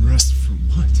 Arrest for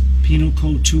what? Penal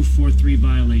Code 243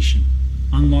 violation.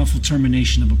 Unlawful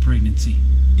termination of a pregnancy.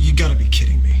 You gotta be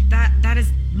kidding me. That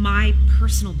is my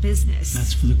personal business.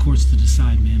 That's for the courts to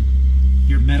decide, ma'am.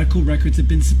 Your medical records have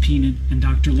been subpoenaed, and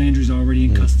Dr. Landry's already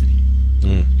in custody.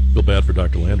 Feel bad for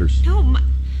Dr. Landers. No, my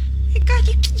God,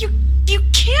 you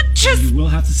can't just... You will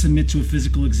have to submit to a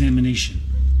physical examination.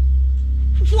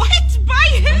 What? By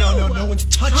who? No one's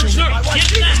touching me.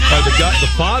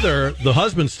 The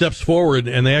husband steps forward,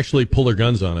 and they actually pull their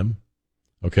guns on him.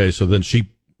 Okay, so then she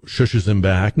shushes him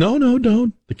back. No,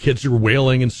 don't. The kids are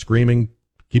wailing and screaming.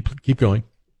 Keep going.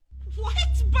 What?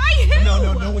 By who?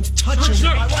 No one's touching me.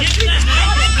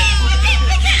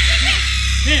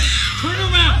 Ma'am, turn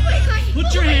around.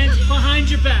 Put your hands behind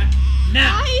your back.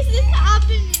 Now. Why is this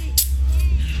happening?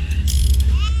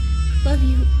 Love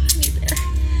you, honey bear.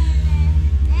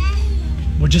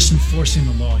 We're just enforcing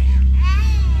the law here.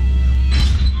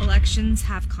 Elections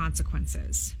have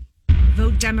consequences.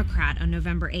 Vote Democrat on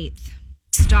November 8th.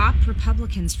 Stop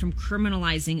Republicans from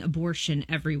criminalizing abortion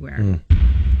everywhere.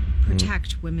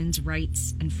 Protect women's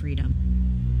rights and freedom.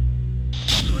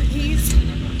 Please,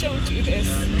 don't do this.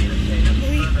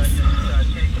 Please.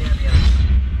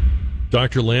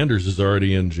 Dr. Landers is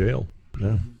already in jail.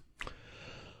 Yeah.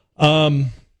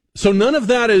 So none of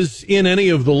that is in any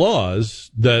of the laws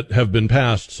that have been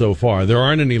passed so far. There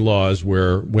aren't any laws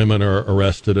where women are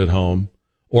arrested at home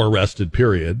or arrested,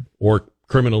 period, or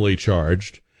criminally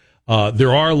charged.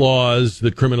 There are laws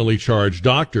that criminally charge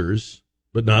doctors,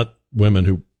 but not women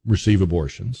who receive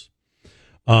abortions.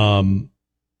 And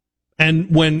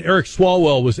when Eric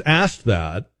Swalwell was asked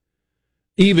that,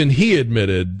 even he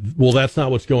admitted, well, that's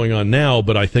not what's going on now,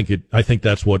 but I think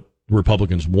that's what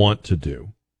Republicans want to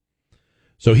do.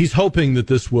 So he's hoping that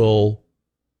this will,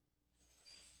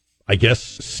 I guess,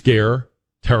 scare,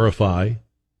 terrify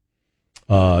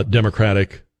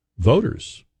Democratic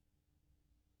voters.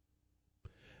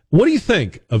 What do you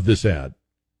think of this ad?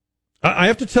 I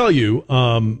have to tell you,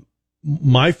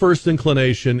 my first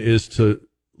inclination is to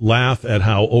laugh at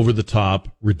how over-the-top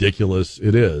ridiculous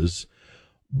it is.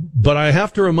 But I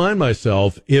have to remind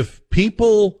myself, if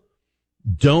people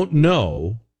don't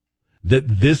know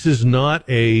that this is not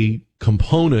a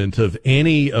component of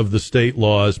any of the state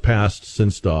laws passed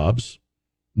since Dobbs,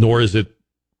 nor is it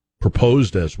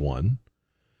proposed as one,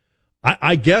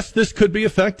 I guess this could be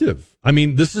effective. I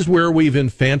mean, this is where we've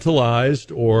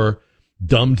infantilized or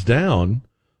dumbed down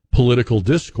political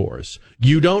discourse.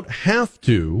 You don't have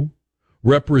to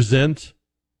represent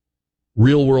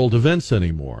real world events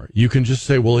anymore. You can just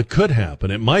say, well, it could happen.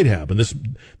 It might happen. This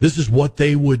is what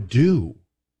they would do.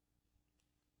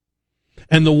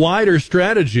 And the wider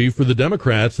strategy for the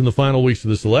Democrats in the final weeks of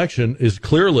this election is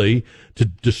clearly to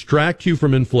distract you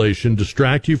from inflation,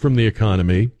 distract you from the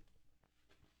economy,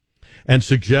 and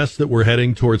suggest that we're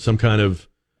heading towards some kind of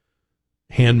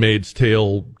Handmaid's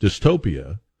Tale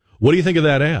dystopia. What do you think of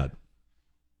that ad?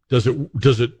 Does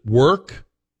it work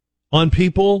on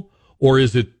people, or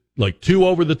is it like too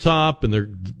over the top,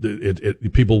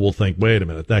 and people will think, wait a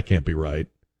minute, that can't be right?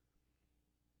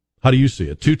 How do you see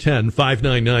it?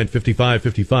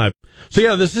 210-599-5555. So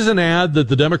yeah, this is an ad that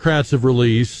the Democrats have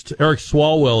released. Eric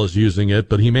Swalwell is using it,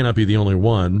 but he may not be the only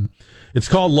one. It's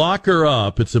called Lock Her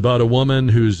Up. It's about a woman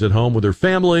who's at home with her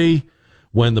family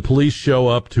when the police show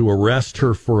up to arrest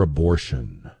her for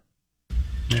abortion.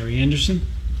 Mary Anderson?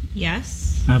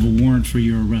 Yes? I have a warrant for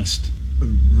your arrest.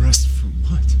 Arrest for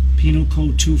what? Penal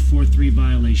Code 243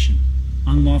 violation.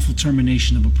 Unlawful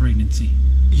termination of a pregnancy.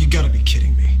 You gotta be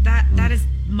kidding me. That is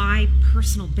my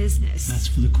personal business. That's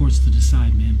for the courts to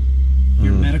decide, ma'am.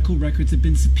 Your medical records have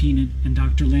been subpoenaed, and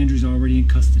Dr. Landry's already in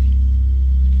custody.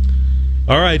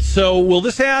 All right, so will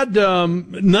this ad,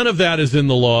 none of that is in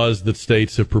the laws that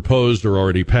states have proposed or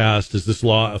already passed. Is this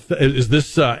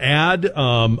ad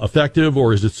effective,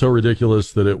 or is it so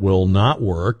ridiculous that it will not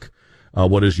work?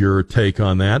 What is your take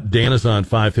on that? Dan is on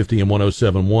 550 and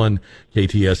 107.1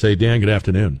 KTSA. Dan, good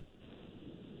afternoon.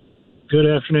 Good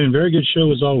afternoon. Very good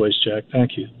show as always, Jack.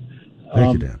 Thank you.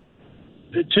 Thank you, Dan.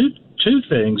 Two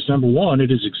things. Number one,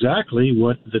 it is exactly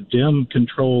what the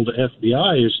Dem-controlled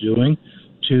FBI is doing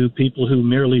to people who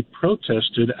merely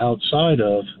protested outside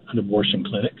of an abortion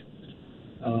clinic.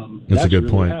 That's a good really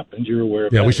point. Happened. You're aware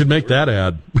of yeah, that. We should make that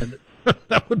ad.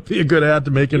 That would be a good ad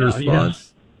to make in response.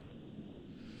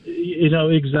 You know,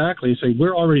 exactly. Say,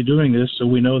 we're already doing this, so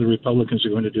we know the Republicans are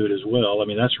going to do it as well. I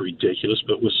mean, that's ridiculous.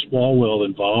 But with Swalwell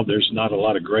involved, there's not a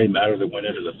lot of gray matter that went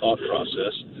into the thought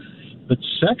process. But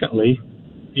secondly,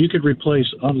 you could replace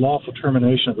unlawful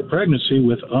termination of a pregnancy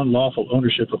with unlawful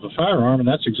ownership of a firearm, and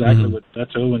that's exactly what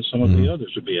Beto and some of the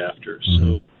others would be after.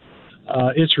 So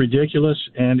it's ridiculous,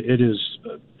 and it is,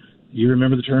 you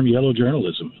remember the term yellow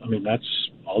journalism. I mean, that's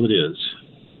all it is.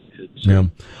 Do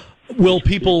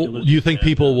you think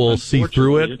people will see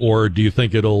through it, or do you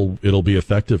think it'll be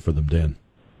effective for them, Dan?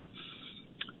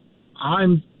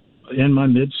 I'm in my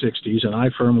mid-60s, and I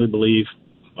firmly believe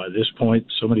by this point,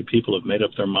 so many people have made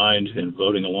up their mind in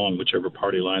voting along whichever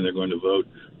party line they're going to vote.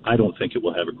 I don't think it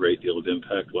will have a great deal of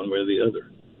impact one way or the other.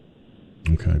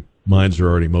 Okay. Minds are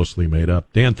already mostly made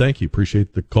up. Dan, thank you.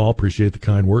 Appreciate the call. Appreciate the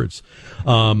kind words.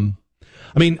 I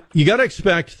mean, you got to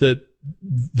expect that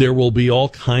there will be all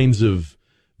kinds of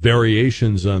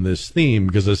variations on this theme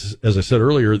because, as I said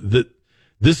earlier, that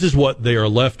this is what they are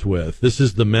left with. This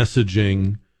is the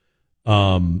messaging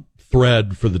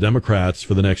thread for the Democrats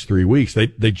for the next 3 weeks.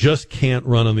 They just can't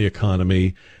run on the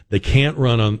economy. They can't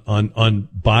run on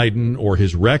Biden or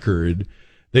his record.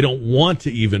 They don't want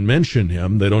to even mention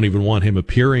him. They don't even want him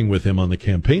appearing with him on the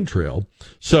campaign trail.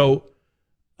 So,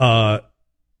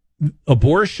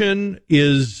 abortion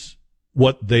is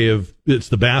what it's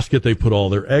the basket they put all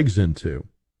their eggs into.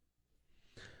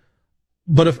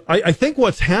 But I think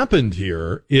what's happened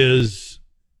here is,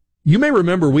 you may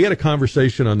remember we had a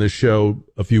conversation on this show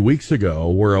a few weeks ago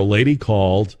where a lady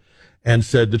called and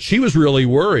said that she was really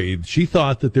worried. She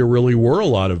thought that there really were a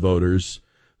lot of voters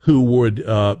who would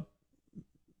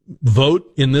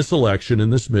vote in this election,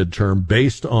 in this midterm,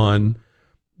 based on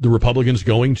the Republicans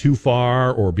going too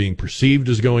far or being perceived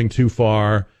as going too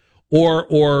far,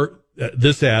 or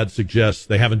this ad suggests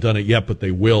they haven't done it yet, but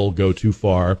they will go too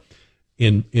far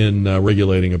in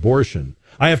regulating abortion.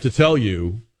 I have to tell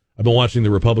you, I've been watching the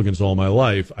Republicans all my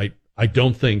life. I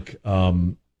don't think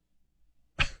they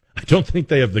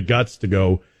have the guts to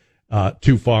go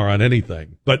too far on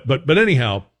anything. But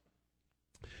anyhow,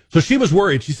 so she was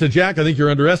worried. She said, "Jack, I think you're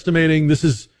underestimating.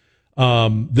 This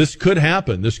could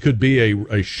happen. This could be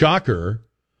a shocker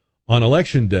on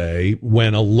Election Day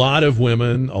when a lot of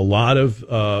women, a lot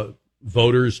of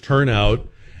voters turn out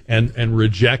and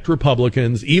reject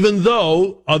Republicans, even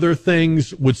though other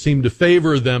things would seem to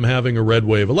favor them having a red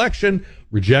wave election,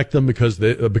 reject them because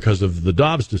of the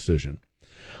Dobbs decision."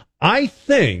 I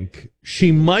think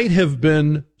she might have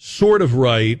been sort of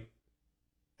right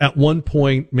at one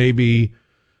point, maybe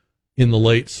in the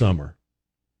late summer.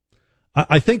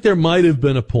 I think there might have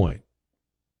been a point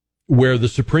where the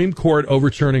Supreme Court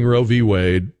overturning Roe v.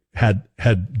 Wade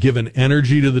had given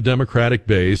energy to the Democratic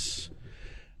base.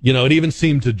 You know, it even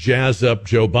seemed to jazz up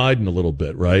Joe Biden a little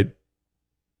bit, right?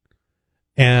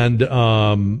 And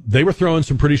they were throwing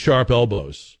some pretty sharp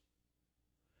elbows.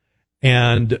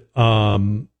 And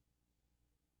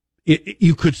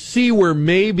you could see where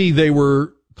maybe they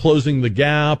were closing the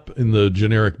gap in the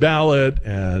generic ballot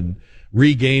and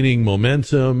regaining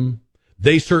momentum.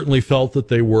 They certainly felt that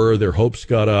they were. Their hopes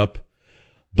got up.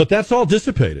 But that's all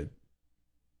dissipated.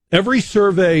 Every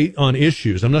survey on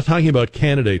issues, I'm not talking about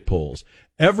candidate polls,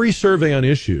 every survey on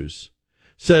issues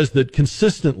says that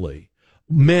consistently,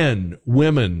 men,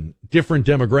 women, different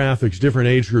demographics, different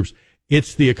age groups,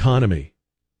 it's the economy.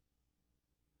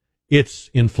 It's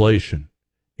inflation.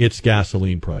 It's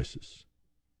gasoline prices.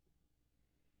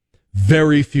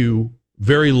 Very few,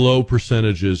 very low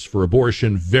percentages for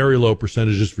abortion, very low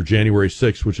percentages for January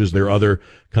 6th, which is their other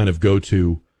kind of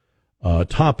go-to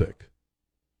topic.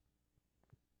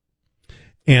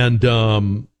 And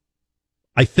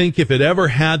I think if it ever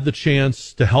had the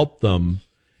chance to help them,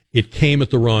 it came at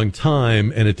the wrong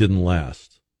time and it didn't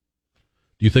last.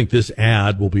 Do you think this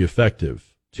ad will be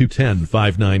effective?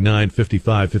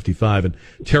 210-599-5555. And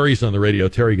Terry's on the radio.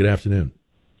 Terry, good afternoon.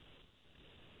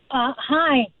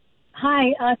 Hi.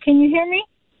 Can you hear me?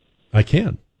 I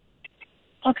can.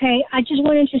 Okay. I just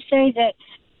wanted to say that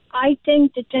I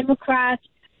think the Democrats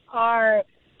are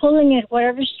pulling at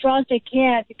whatever straws they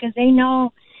can because they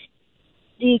know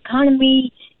the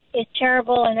economy is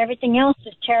terrible and everything else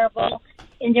is terrible,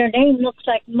 and their name looks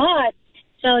like mud.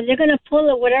 So they're going to pull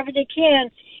at whatever they can.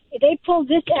 If they pull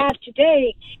this ad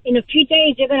today, in a few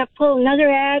days they're going to pull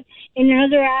another ad and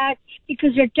another ad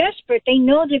because they're desperate. They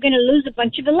know they're going to lose a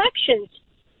bunch of elections.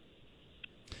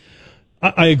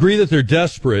 I agree that they're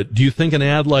desperate. Do you think an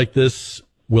ad like this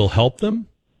will help them?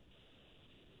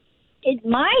 It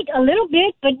might a little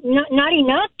bit, but not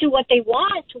enough to what they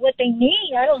want, to what they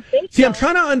need. I don't think so. See, I'm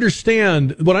trying to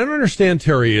understand. What I don't understand,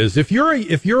 Terry, is if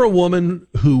you're a woman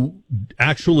who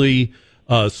actually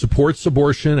supports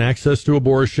abortion, access to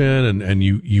abortion, and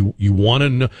you want to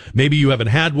know, maybe you haven't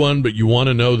had one, but you want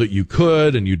to know that you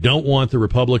could, and you don't want the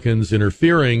Republicans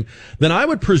interfering, then I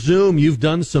would presume you've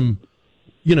done some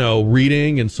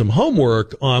reading and some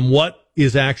homework on what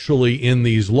is actually in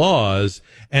these laws,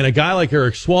 and a guy like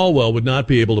Eric Swalwell would not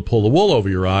be able to pull the wool over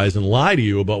your eyes and lie to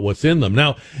you about what's in them.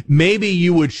 Now, maybe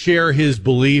you would share his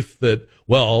belief that,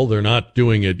 well, they're not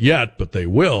doing it yet, but they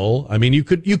will. I mean, you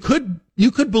could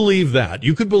believe that.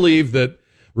 You could believe that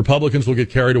Republicans will get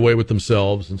carried away with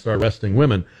themselves and start arresting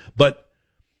women, but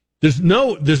there's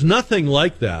nothing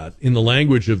like that in the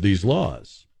language of these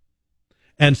laws.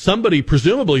 And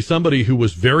presumably somebody who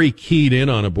was very keyed in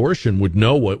on abortion would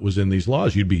know what was in these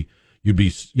laws. You'd be,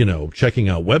 checking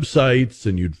out websites,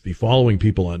 and you'd be following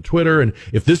people on Twitter. And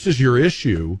if this is your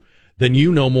issue, then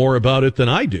you know more about it than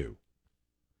I do.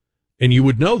 And you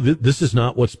would know that this is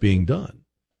not what's being done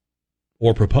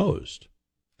or proposed.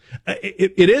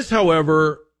 It is,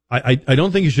 however, I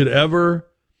don't think you should ever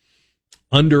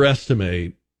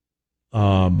underestimate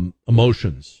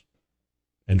emotions.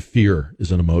 And fear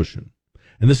is an emotion.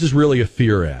 And this is really a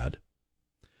fear ad.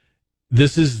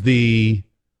 This is the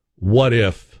what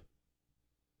if,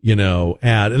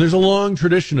 ad. And there's a long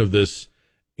tradition of this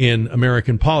in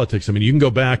American politics. I mean, you can go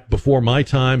back before my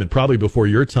time and probably before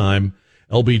your time.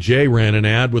 LBJ ran an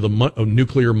ad with a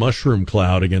nuclear mushroom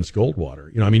cloud against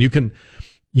Goldwater. I mean, you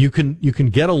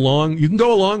can go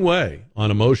a long way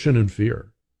on emotion and fear.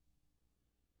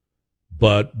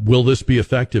 But will this be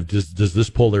effective? Does this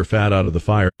pull their fat out of the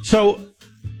fire? So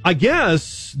I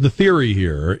guess the theory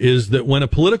here is that when a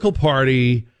political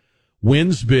party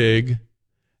wins big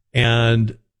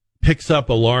and picks up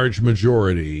a large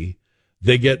majority,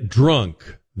 they get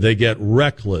drunk, they get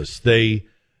reckless, they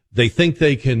think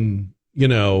they can,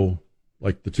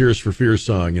 like the Tears for Fears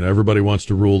song, everybody wants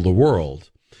to rule the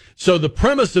world. So the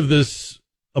premise of this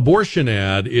abortion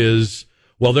ad is,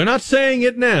 well, they're not saying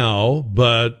it now,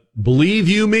 but believe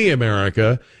you me,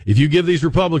 America, if you give these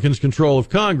Republicans control of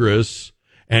Congress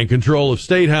and control of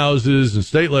state houses and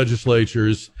state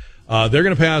legislatures, they're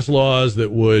going to pass laws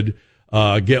that would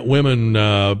get women,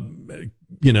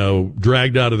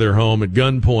 dragged out of their home at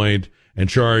gunpoint and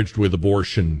charged with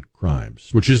abortion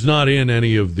crimes, which is not in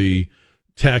any of the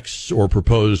texts or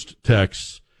proposed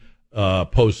texts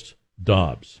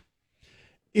post-Dobbs.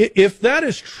 If that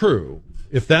is true,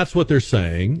 if that's what they're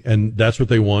saying and that's what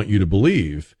they want you to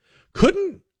believe,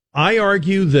 couldn't I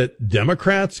argue that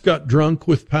Democrats got drunk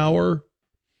with power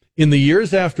in the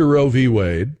years after Roe v.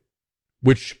 Wade,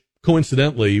 which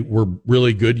coincidentally were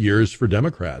really good years for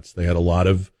Democrats? They had a lot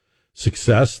of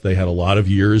success. They had a lot of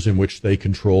years in which they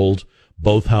controlled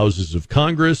both houses of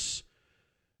Congress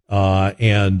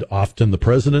and often the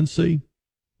presidency.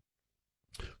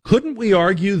 Couldn't we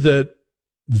argue that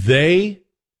they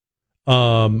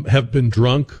have been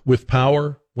drunk with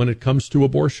power when it comes to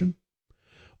abortion?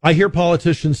 I hear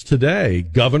politicians today,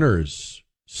 governors,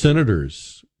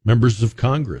 senators, members of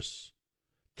Congress,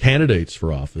 candidates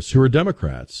for office who are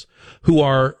Democrats, who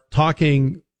are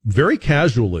talking very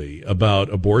casually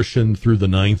about abortion through the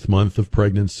 9th month of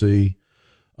pregnancy,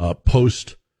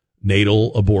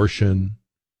 postnatal abortion,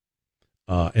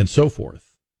 and so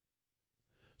forth.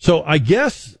 So I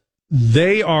guess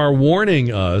they are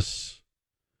warning us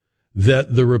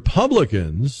that the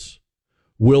Republicans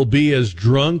will be as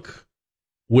drunk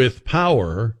with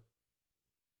power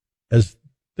as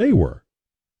they were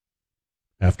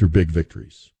after big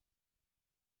victories.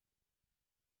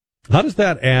 How does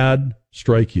that ad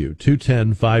strike you?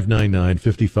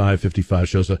 210-599-5555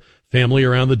 shows a family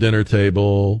around the dinner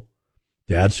table.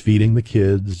 Dad's feeding the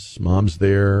kids. Mom's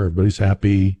there. Everybody's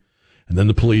happy. And then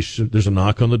the police, there's a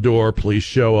knock on the door. Police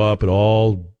show up. It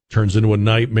all turns into a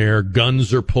nightmare.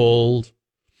 Guns are pulled.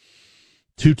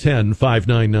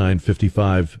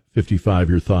 210-599-5555.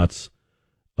 Your thoughts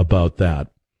about that.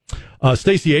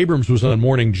 Stacey Abrams was on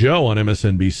Morning Joe on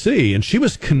MSNBC, and she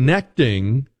was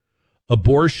connecting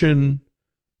abortion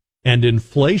and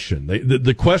inflation.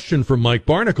 The question from Mike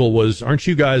Barnicle was, aren't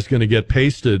you guys going to get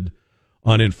pasted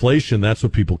on inflation? That's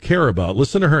what people care about.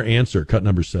 Listen to her answer, cut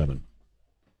number 7.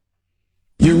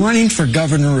 You're running for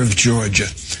governor of Georgia.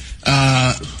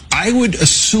 I would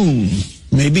assume,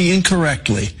 maybe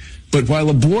incorrectly, but while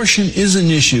abortion is an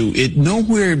issue, it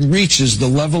nowhere reaches the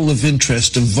level of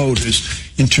interest of voters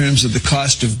in terms of the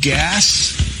cost of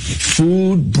gas,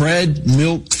 food, bread,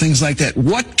 milk, things like that.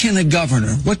 What can a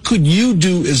governor, what could you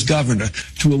do as governor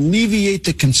to alleviate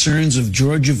the concerns of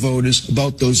Georgia voters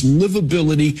about those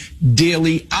livability,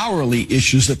 daily, hourly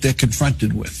issues that they're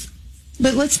confronted with?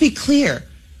 But let's be clear.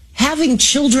 Having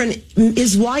children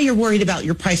is why you're worried about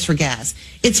your price for gas.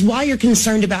 It's why you're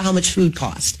concerned about how much food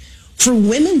costs. For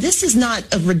women, this is not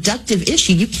a reductive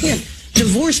issue. You can't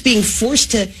divorce being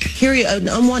forced to carry an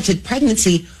unwanted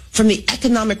pregnancy from the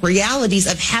economic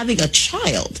realities of having a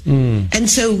child. And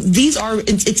so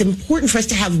it's important for us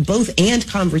to have both and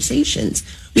conversations.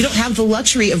 We don't have the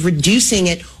luxury of reducing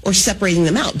it or separating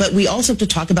them out, but we also have to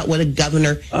talk about what a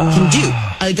governor can do.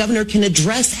 A governor can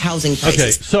address housing prices.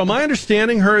 Okay, so am I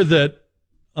understanding her that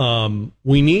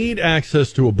we need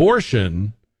access to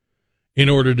abortion in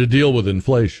order to deal with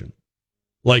inflation?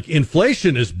 Like,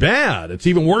 inflation is bad. It's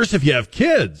even worse if you have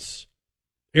kids.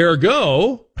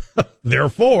 Ergo,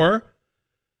 therefore.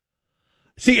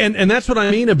 See, and that's what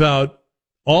I mean about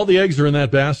all the eggs are in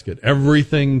that basket.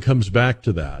 Everything comes back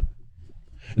to that.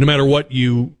 No matter what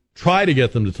you try to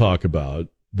get them to talk about,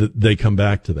 they come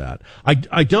back to that.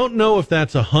 I don't know if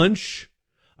that's a hunch.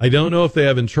 I don't know if they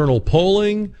have internal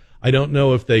polling. I don't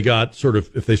know if they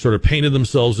if they sort of painted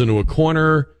themselves into a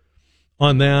corner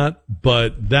on that,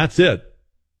 but that's it.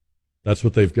 That's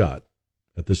what they've got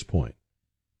at this point.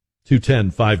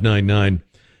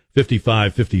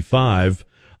 210-599-5555.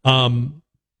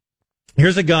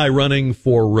 Here's a guy running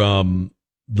for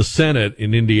the Senate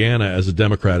in Indiana as a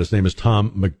Democrat. His name is Tom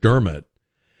McDermott.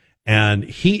 And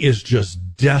he is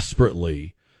just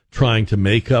desperately trying to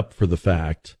make up for the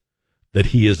fact that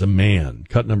he is a man.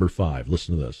 Cut number 5.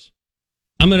 Listen to this.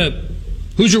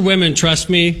 Hoosier Women, trust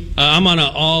me. I'm on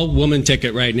an all-woman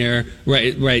ticket right now.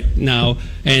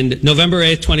 And November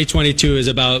 8th, 2022 is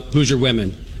about Hoosier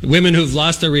women. Women who've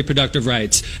lost their reproductive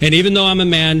rights. And even though I'm a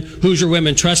man, Hoosier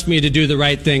Women, trust me to do the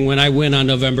right thing when I win on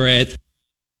November 8th.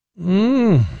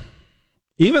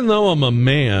 Even though I'm a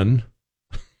man,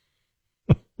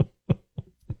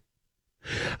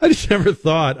 I never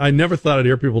thought I'd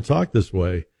hear people talk this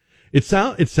way. It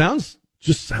sounds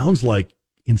like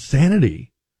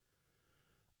insanity.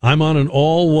 I'm on an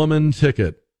all-woman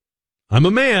ticket. I'm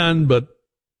a man, but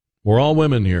we're all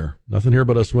women here. Nothing here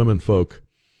but us women folk.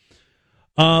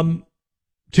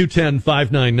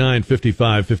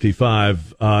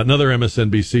 210-599-5555. Another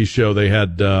MSNBC show. They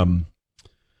had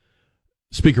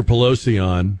Speaker Pelosi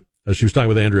on. She was talking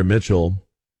with Andrea Mitchell.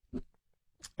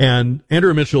 And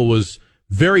Andrea Mitchell was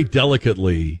very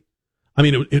delicately, I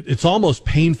mean, it's almost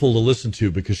painful to listen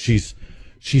to because she's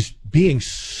being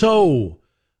so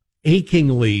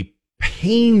achingly,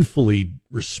 painfully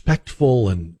respectful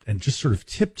and just sort of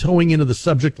tiptoeing into the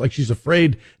subject like she's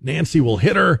afraid Nancy will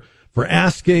hit her for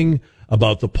asking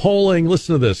about the polling.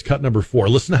 Listen to this, cut number 4.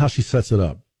 Listen to how she sets it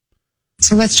up.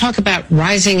 So let's talk about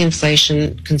rising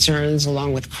inflation concerns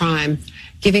along with crime,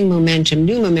 giving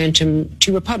new momentum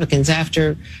to Republicans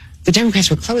after the Democrats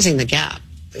were closing the gap,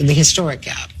 the historic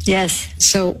gap. Yes.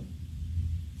 So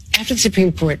after the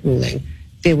Supreme Court ruling,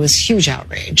 there was huge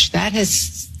outrage. That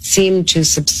has seemed to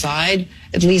subside,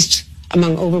 at least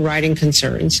among overriding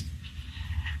concerns.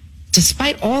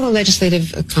 Despite all the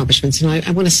legislative accomplishments, and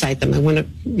I want to cite them, I want to,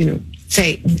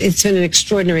 say it's been an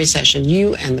extraordinary session.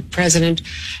 You and the president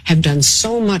have done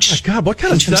so much. God, what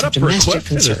kind of setup for a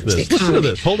question is this? Listen to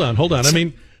this. Hold on. I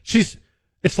mean, it's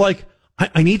like,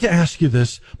 I need to ask you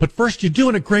this, but first, you're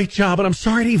doing a great job, and I'm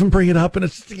sorry to even bring it up.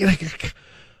 And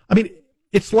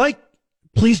it's like,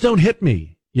 please don't hit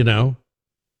me,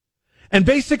 And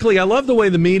basically, I love the way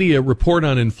the media report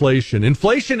on inflation.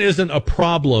 Inflation isn't a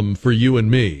problem for you and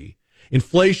me.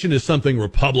 Inflation is something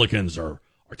Republicans are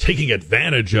taking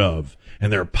advantage of, and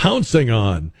they're pouncing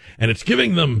on, and it's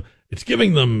giving them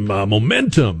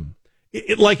momentum.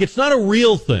 It's not a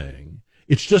real thing.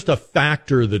 It's just a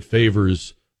factor that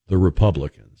favors the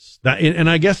Republicans. And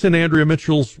I guess in Andrea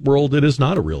Mitchell's world, it is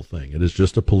not a real thing. It is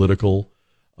just a political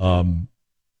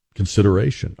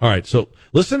consideration. All right, so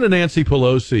listen to Nancy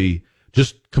Pelosi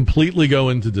just completely go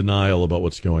into denial about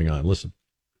what's going on. Listen.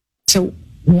 So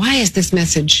why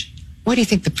do you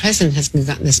think the president has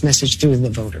gotten this message through the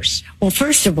voters? Well,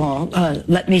 first of all,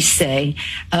 let me say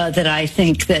that I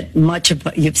think that much of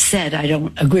what you've said I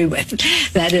don't agree with.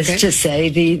 That is to say,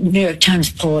 the New York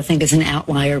Times poll, I think, is an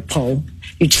outlier poll.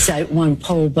 You cite one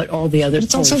poll, but all the other polls.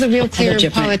 It's also the Real Clear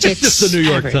Politics. It's just the New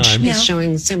York Times. It's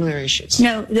showing similar issues.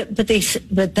 No, but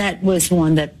that was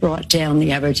one that brought down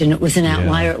the average, and it was an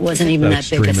outlier. It wasn't even that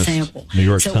big a sample. New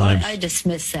York Times. I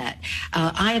dismiss that.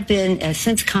 I have been,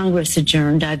 since Congress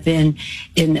adjourned, I've been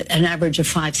in an average of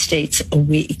 5 states a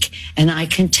week, and I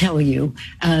can tell you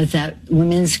that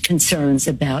women's concerns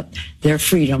about their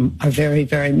freedom are very,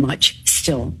 very much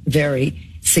still very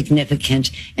significant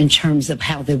in terms of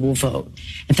how they will vote.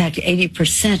 In fact,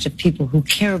 80% of people who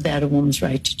care about a woman's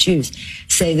right to choose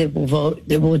say they will vote,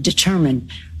 they will determine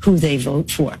who they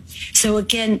vote for. So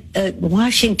again,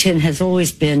 Washington has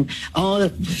always been,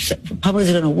 the Republicans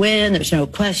are going to win, there's no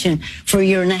question, for a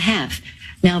year and a half.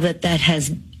 Now that has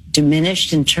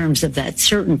diminished in terms of that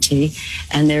certainty,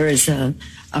 and there is a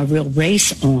real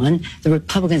race on, the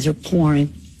Republicans are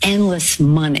pouring endless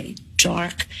money,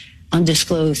 dark,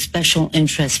 undisclosed special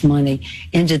interest money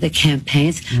into the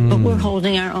campaigns, but we're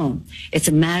holding our own. It's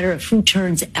a matter of who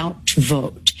turns out to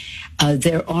vote.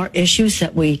 There are issues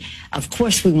that of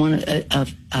course, we want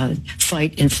to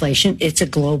fight inflation. It's a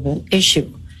global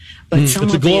issue. But it's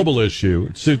a global issue.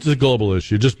 It's a global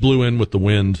issue. It just blew in with the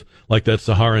wind, like that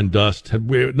Saharan dust. Had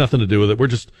nothing to do with it.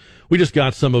 We just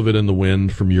got some of it in the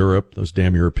wind from Europe. Those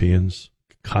damn Europeans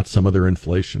caught some of their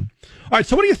inflation. All right,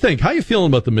 so what do you think? How are you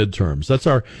feeling about the midterms? That's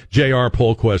our JR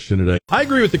poll question today. I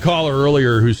agree with the caller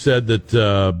earlier who said that,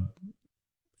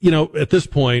 at this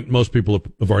point, most people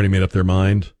have already made up their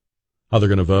mind how they're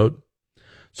going to vote.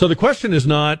 So the question is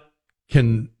not,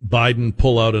 can Biden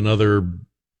pull out another,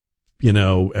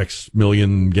 X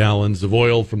million gallons of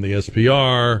oil from the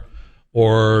SPR,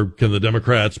 or can the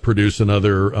Democrats produce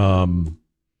another,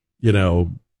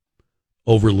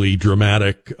 overly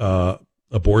dramatic,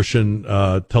 abortion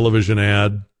television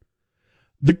ad.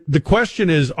 The question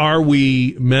is, are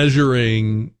we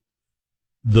measuring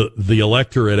the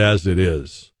electorate as it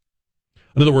is?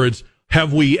 In other words,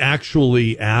 have we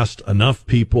actually asked enough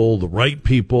people, the right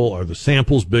people? Are the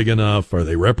samples big enough? Are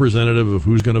they representative of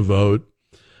who's going to vote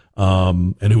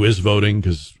and who is voting?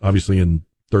 Because obviously in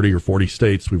 30 or 40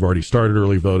 states we've already started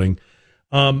early voting.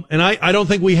 And I don't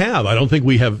think we have. I don't think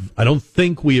we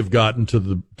have gotten to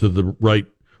the right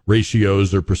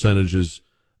ratios or percentages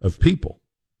of people.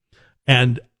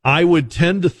 And I would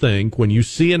tend to think when you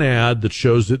see an ad that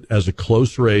shows it as a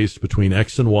close race between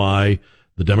X and Y,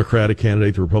 the Democratic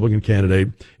candidate, the Republican candidate,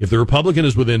 if the Republican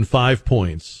is within 5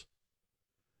 points,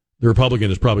 the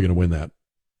Republican is probably going to win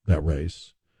that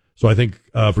race. So I think,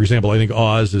 for example, I think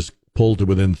Oz is pulled to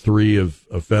within 3 of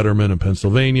Fetterman in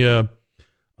Pennsylvania.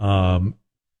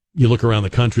 You look around the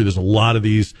country, there's a lot of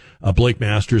these. Blake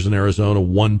Masters in Arizona,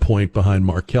 1 point behind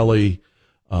Mark Kelly.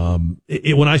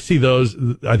 When I see those,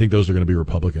 I think those are going to be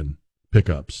Republican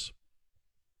pickups.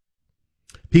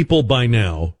 People by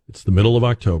now, it's the middle of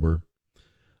October.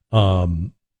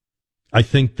 I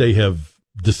think they have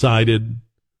decided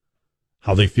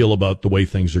how they feel about the way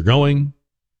things are going.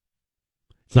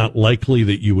 It's not likely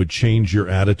that you would change your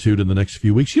attitude in the next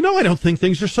few weeks. I don't think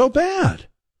things are so bad.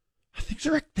 I think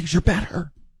things are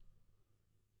better.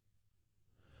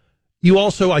 You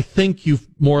also, I think you've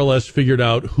more or less figured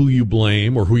out who you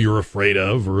blame or who you're afraid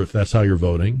of, or if that's how you're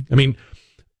voting. I mean,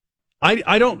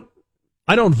 I don't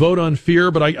vote on fear,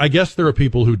 but I guess there are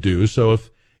people who do. So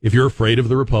if you're afraid of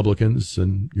the Republicans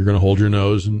and you're going to hold your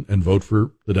nose and vote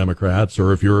for the Democrats,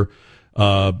 or if you're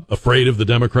afraid of the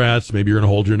Democrats, maybe you're going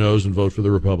to hold your nose and vote for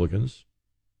the Republicans.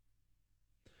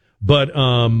 But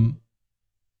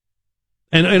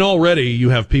And already you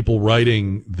have people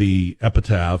writing the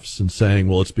epitaphs and saying,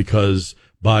 well, it's because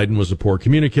Biden was a poor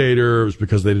communicator. It was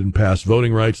because they didn't pass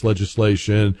voting rights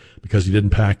legislation, because he didn't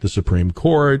pack the Supreme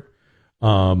Court.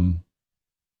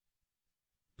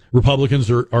 Republicans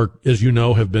are, as you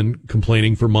know, have been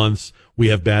complaining for months. We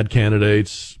have bad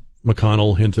candidates.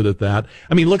 McConnell hinted at that.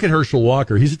 I mean, look at Herschel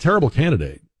Walker. He's a terrible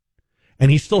candidate. And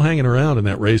he's still hanging around in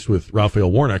that race with Raphael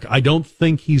Warnock. I don't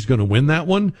think he's going to win that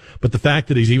one, but the fact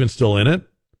that he's even still in it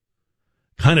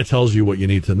kind of tells you what you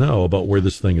need to know about where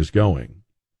this thing is going.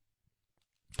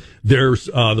 There's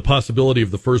the possibility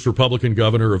of the first Republican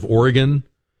governor of Oregon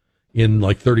in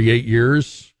like 38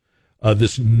 years.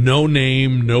 This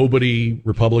no-name, nobody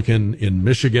Republican in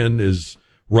Michigan is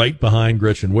right behind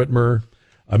Gretchen Whitmer.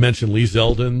 I mentioned Lee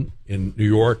Zeldin in New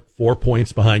York, 4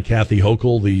 points behind Kathy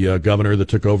Hochul, the governor that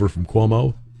took over from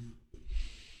Cuomo.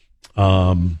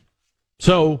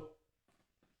 So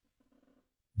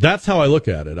that's how I look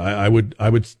at it. I would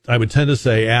tend to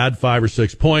say add 5 or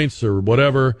 6 points or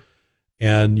whatever,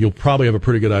 and you'll probably have a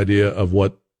pretty good idea of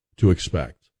what to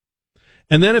expect.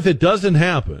 And then if it doesn't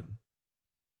happen,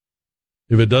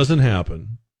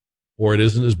 or it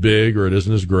isn't as big or it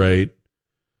isn't as great,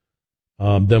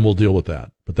 then we'll deal with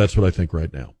that. But that's what I think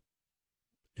right now.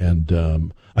 And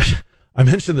I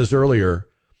mentioned this earlier.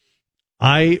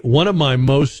 One of my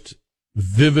most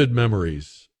vivid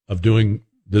memories of doing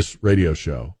this radio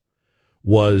show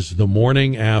was the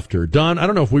morning after. Don, I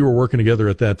don't know if we were working together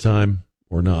at that time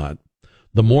or not.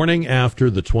 The morning after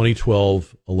the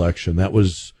 2012 election, that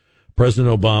was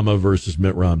President Obama versus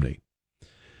Mitt Romney.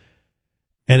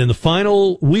 And in the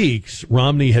final weeks,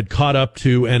 Romney had caught up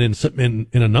to, and in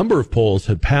a number of polls,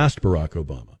 had passed Barack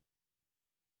Obama.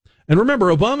 And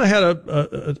remember, Obama had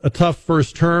a tough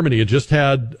first term, and he had just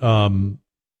had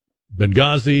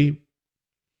Benghazi.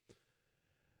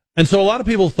 And so a lot of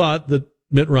people thought that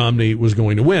Mitt Romney was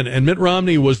going to win. And Mitt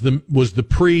Romney was the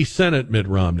pre-Senate Mitt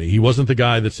Romney. He wasn't the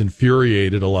guy that's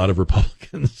infuriated a lot of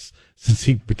Republicans since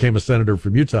he became a senator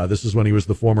from Utah. This is when he was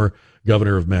the former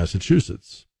governor of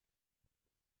Massachusetts.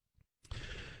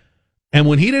 And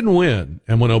when he didn't win,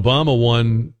 and when Obama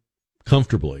won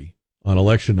comfortably on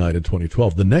election night in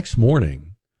 2012, the next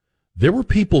morning, there were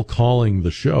people calling the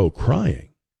show crying.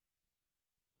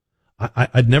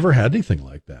 I'd never had anything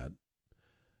like that.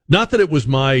 Not that it was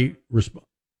my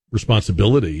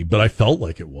responsibility, but I felt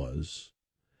like it was.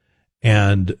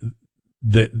 And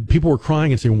that people were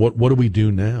crying and saying, what do we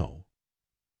do now?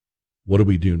 What do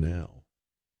we do now?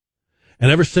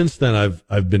 And ever since then,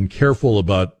 I've been careful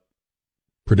about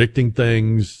predicting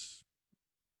things,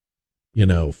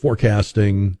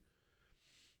 forecasting.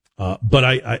 But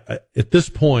I at this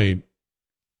point,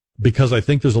 because I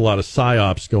think there's a lot of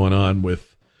psyops going on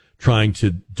with trying to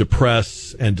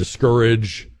depress and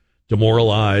discourage,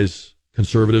 demoralize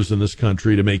conservatives in this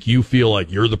country to make you feel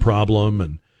like you're the problem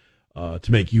and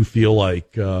to make you feel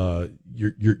like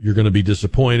you're going to be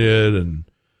disappointed and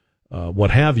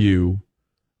what have you.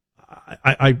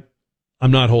 I'm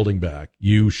not holding back.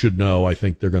 You should know. I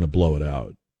think they're going to blow it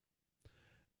out,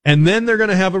 and then they're going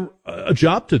to have a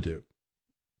job to do.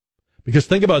 Because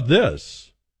think about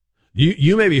this.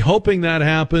 You may be hoping that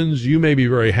happens. You may be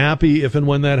very happy if and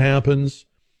when that happens.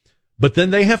 But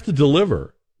then they have to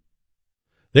deliver.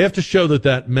 They have to show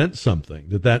that meant something,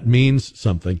 that means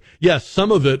something. Yes,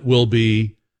 some of it will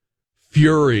be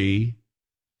fury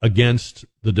against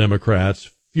the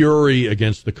Democrats, fury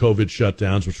against the COVID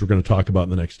shutdowns, which we're going to talk about in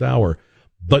the next hour.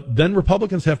 But then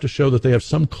Republicans have to show that they have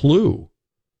some clue.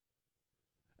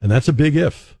 And that's a big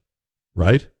if,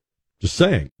 right? Just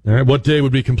saying. All right, what day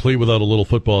would be complete without a little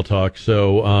football talk?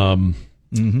 So,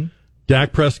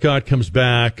 Dak Prescott comes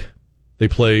back. They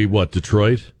play,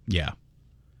 Detroit? Yeah.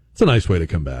 It's a nice way to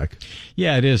come back.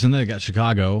 Yeah, it is. And then they got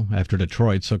Chicago after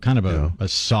Detroit, so kind of a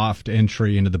soft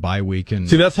entry into the bye week. And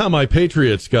see, that's how my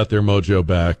Patriots got their mojo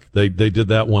back. They did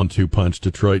that 1-2 punch,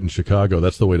 Detroit and Chicago.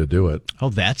 That's the way to do it. Oh,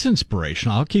 that's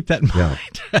inspirational. I'll keep that in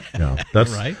mind. Yeah,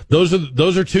 that's right. Those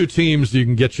are two teams you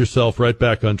can get yourself right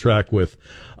back on track with.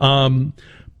 Ben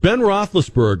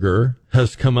Roethlisberger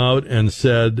has come out and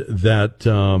said that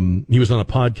he was on a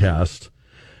podcast.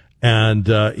 And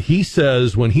he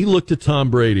says when he looked at Tom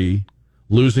Brady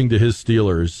losing to his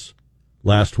Steelers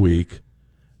last week,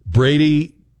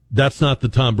 Brady, that's not the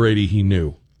Tom Brady he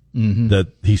knew. Mm-hmm. That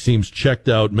he seems checked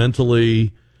out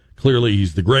mentally. Clearly,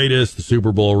 he's the greatest. The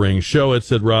Super Bowl rings show it,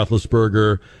 said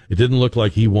Roethlisberger. It didn't look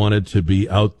like he wanted to be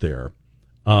out there.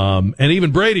 And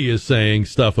even Brady is saying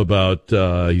stuff about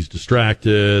he's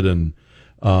distracted and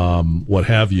what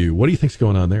have you. What do you think's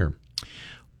going on there?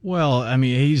 Well, I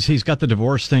mean, he's got the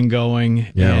divorce thing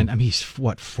going, and I mean, he's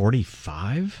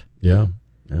 45? Yeah.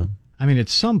 I mean, at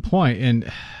some point,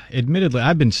 and admittedly,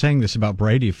 I've been saying this about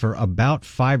Brady for about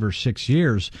 5 or 6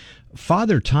 years.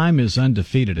 Father Time is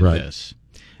undefeated at this,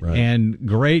 right. And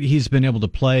great. He's been able to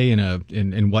play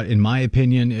in what, in my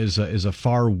opinion, is a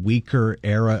far weaker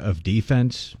era of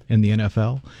defense in the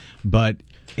NFL, but.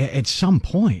 At some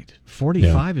point,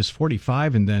 45 is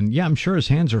 45, and then, I'm sure his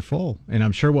hands are full, and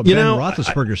I'm sure what Ben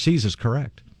Roethlisberger sees is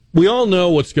correct. We all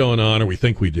know what's going on, or we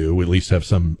think we do. We at least have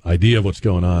some idea of what's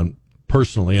going on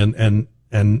personally, and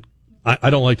I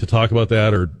don't like to talk about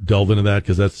that or delve into that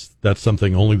because that's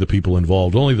something only the people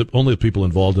involved, only the people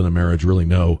involved in a marriage really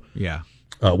know.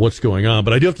 What's going on.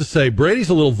 But I do have to say, Brady's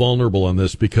a little vulnerable on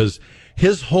this because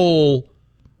his whole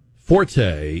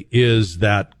forte is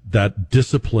that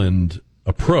disciplined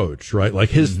approach, right? Like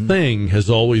his thing has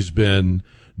always been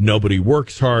nobody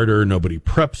works harder, nobody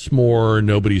preps more,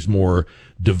 nobody's more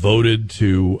devoted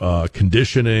to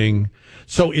conditioning.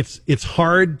 So it's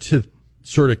hard to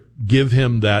sort of give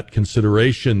him that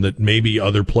consideration that maybe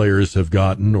other players have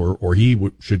gotten or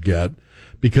he should get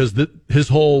because his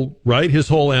whole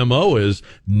MO is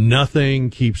nothing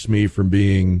keeps me from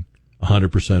being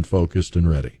 100% focused and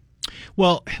ready.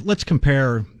 Well, let's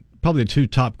compare probably the two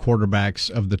top quarterbacks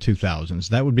of the 2000s.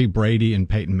 That would be Brady and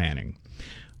Peyton Manning.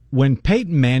 When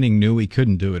Peyton Manning knew he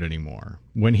couldn't do it anymore,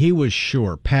 when he was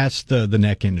sure, past the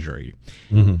neck injury,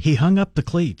 he hung up the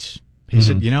cleats. He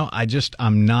said,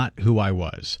 I'm not who I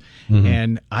was.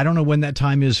 And I don't know when that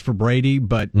time is for Brady,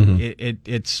 but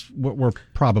we're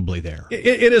probably there.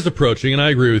 It is approaching, and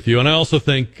I agree with you. And I also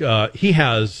think he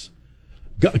has,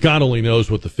 God only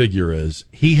knows what the figure is.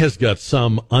 He has got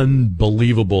some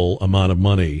unbelievable amount of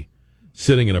money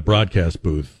sitting in a broadcast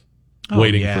booth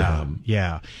waiting for him.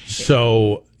 Yeah.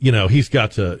 So, that's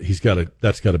got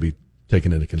to be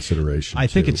taken into consideration. I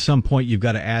think at some point you've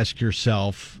got to ask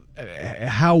yourself,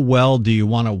 how well do you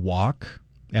want to walk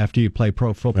after you play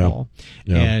pro football.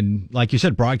 Yeah. And like you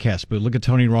said, broadcast, but look at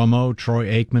Tony Romo, Troy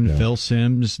Aikman, Phil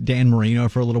Simms, Dan Marino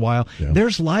for a little while. Yeah.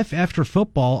 There's life after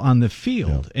football on the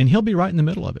field, and he'll be right in the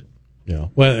middle of it. Yeah,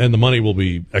 well, and the money will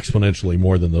be exponentially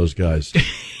more than those guys.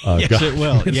 Yes, it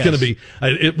will. It's going to be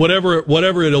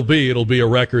whatever it'll be a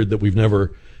record that we've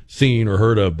never seen or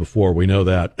heard of before. We know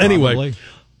that. Anyway, Probably.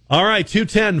 All right,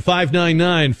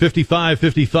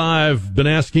 210-599-5555. Been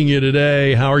asking you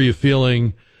today, how are you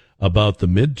feeling about the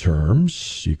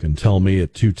midterms? You can tell me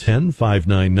at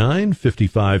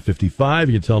 210-599-5555.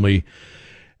 You can tell me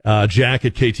Jack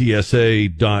at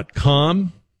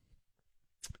ktsa.com.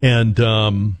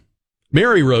 And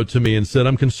Mary wrote to me and said,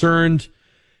 I'm concerned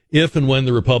if and when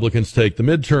the Republicans take the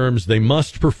midterms, they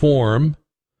must perform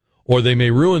or they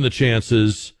may ruin the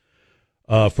chances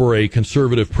for a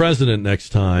conservative president next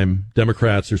time.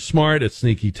 Democrats are smart at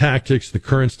sneaky tactics. The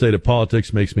current state of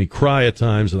politics makes me cry at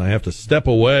times, and I have to step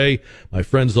away. My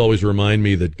friends always remind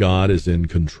me that God is in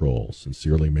control.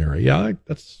 Sincerely, Mary. Yeah,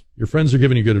 that's your friends are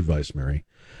giving you good advice, Mary.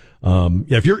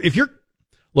 If you're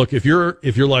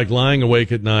like lying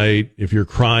awake at night, if you're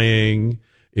crying,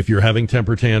 if you're having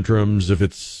temper tantrums, if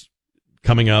it's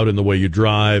coming out in the way you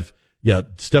drive,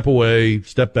 step away,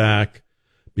 step back,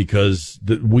 because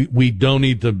we don't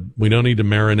need to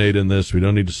marinate in this. We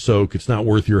don't need to soak. It's not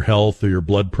worth your health or your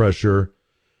blood pressure.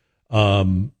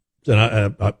 And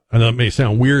I know it may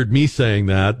sound weird me saying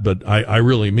that, but I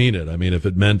really mean it. I mean, if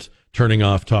it meant turning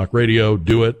off talk radio,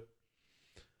 do it.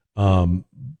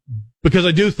 Because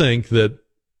I do think that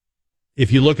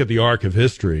if you look at the arc of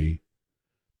history,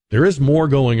 there is more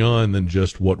going on than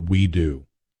just what we do.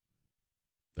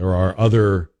 There are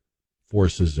other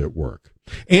forces at work.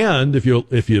 And if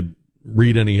you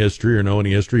read any history or know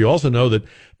any history, you also know that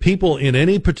people in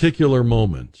any particular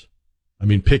moment, I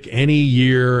mean, pick any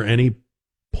year, any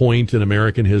point in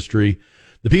American history,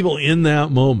 the people in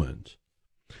that moment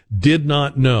did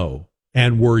not know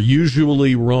and were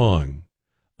usually wrong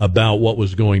about what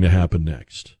was going to happen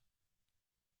next.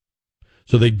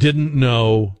 So they didn't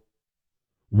know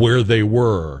where they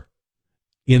were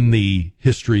in the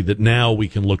history that now we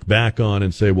can look back on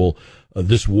and say, well,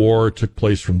 this war took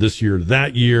place from this year to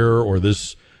that year, or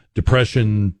this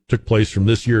depression took place from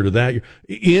this year to that year.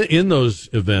 In those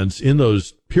events, in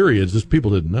those periods, this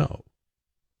people didn't know.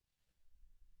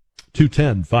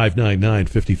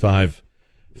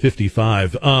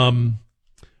 210-599-5555.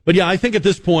 But yeah, I think at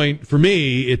this point, for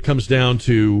me, it comes down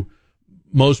to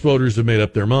most voters have made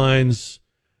up their minds,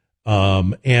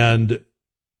 and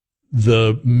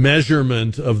the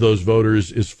measurement of those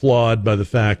voters is flawed by the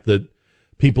fact that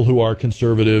people who are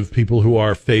conservative, people who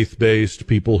are faith-based,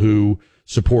 people who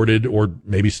supported or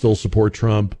maybe still support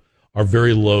Trump are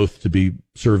very loath to be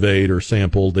surveyed or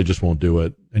sampled. They just won't do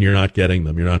it. And you're not getting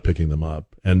them. You're not picking them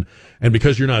up. And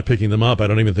because you're not picking them up, I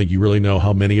don't even think you really know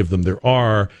how many of them there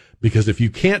are, because if you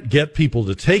can't get people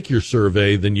to take your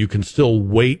survey, then you can still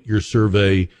weight your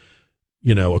survey,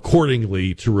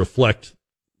 accordingly to reflect,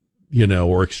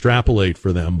 or extrapolate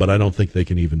for them. But I don't think they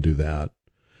can even do that.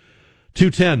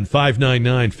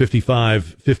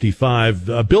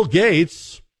 210-599-5555. Bill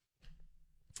Gates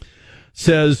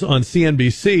says on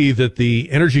CNBC that the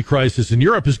energy crisis in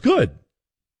Europe is good.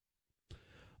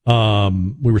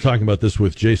 We were talking about this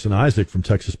with Jason Isaac from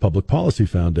Texas Public Policy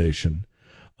Foundation.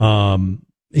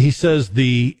 He says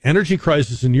the energy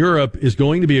crisis in Europe is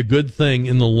going to be a good thing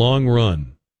in the long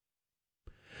run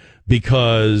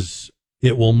because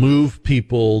it will move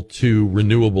people to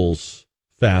renewables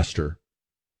faster.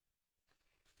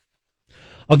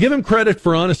 I'll give him credit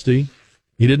for honesty.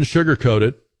 He didn't sugarcoat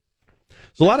it.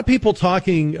 There's a lot of people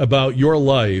talking about your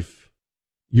life,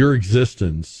 your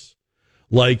existence,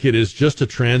 like it is just a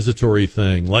transitory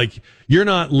thing. Like you're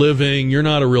not living, you're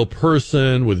not a real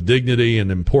person with dignity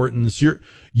and importance.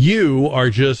 You are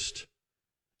just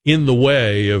in the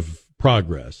way of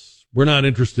progress. We're not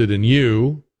interested in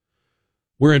you.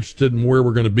 We're interested in where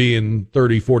we're going to be in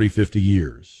 30, 40, 50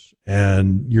 years.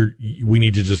 And we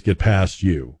need to just get past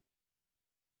you.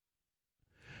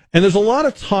 And there's a lot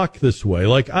of talk this way.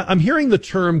 Like I'm hearing the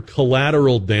term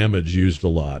collateral damage used a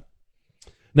lot.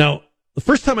 Now, the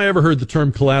first time I ever heard the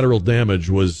term collateral damage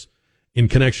was in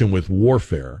connection with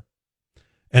warfare.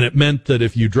 And it meant that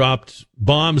if you dropped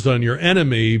bombs on your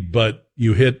enemy, but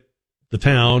you hit the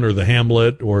town or the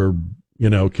hamlet or,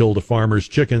 killed a farmer's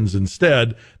chickens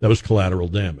instead, that was collateral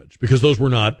damage because those were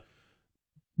not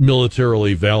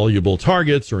militarily valuable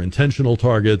targets or intentional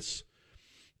targets.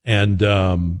 And,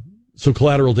 so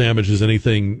collateral damage is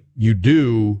anything you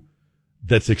do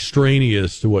that's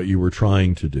extraneous to what you were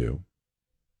trying to do.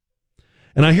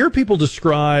 And I hear people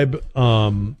describe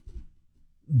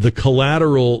the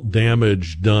collateral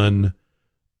damage done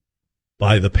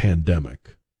by the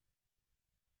pandemic.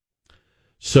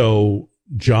 So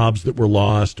jobs that were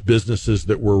lost, businesses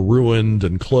that were ruined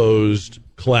and closed,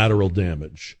 collateral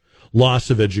damage. Loss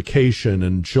of education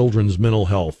and children's mental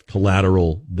health,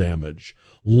 collateral damage.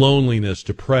 Loneliness,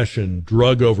 depression,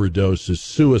 drug overdoses,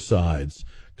 suicides,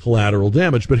 collateral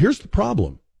damage. But here's the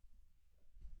problem.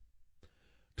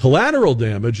 Collateral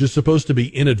damage is supposed to be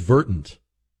inadvertent.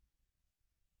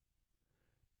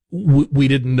 We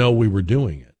didn't know we were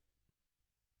doing it.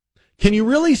 Can you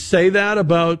really say that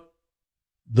about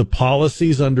the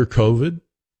policies under COVID?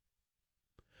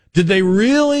 Did they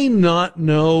really not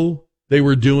know they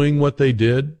were doing what they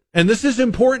did? And this is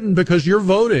important because you're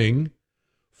voting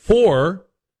for,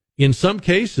 in some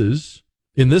cases,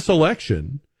 in this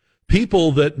election,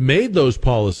 people that made those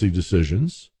policy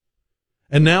decisions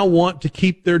and now want to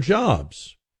keep their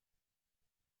jobs.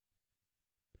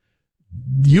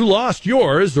 You lost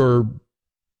yours, or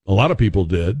a lot of people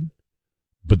did,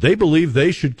 but they believe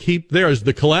they should keep theirs.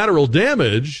 The collateral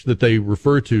damage that they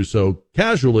refer to so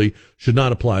casually should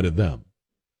not apply to them.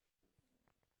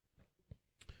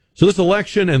 So this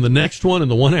election and the next one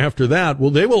and the one after that,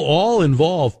 well, they will all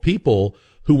involve people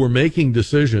who were making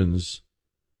decisions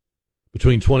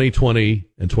between 2020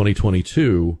 and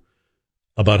 2022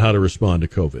 about how to respond to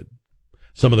COVID.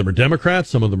 Some of them are Democrats,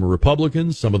 some of them are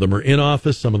Republicans, some of them are in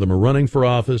office, some of them are running for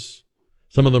office,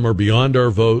 some of them are beyond our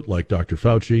vote, like Dr.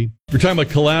 Fauci. We're talking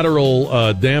about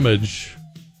collateral damage.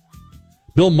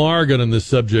 Bill Maher got on this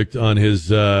subject on his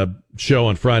show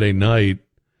on Friday night,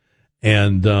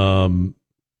 and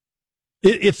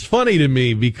it's funny to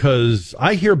me because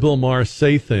I hear Bill Maher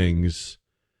say things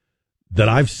that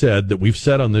I've said, that we've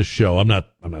said on this show. I'm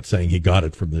not saying he got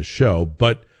it from this show,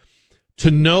 but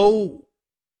to know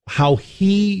how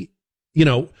he,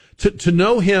 to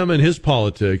know him and his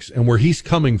politics and where he's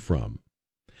coming from,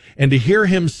 and to hear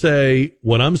him say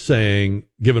what I'm saying,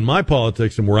 given my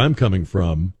politics and where I'm coming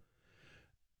from,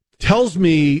 tells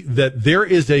me that there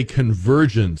is a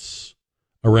convergence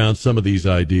around some of these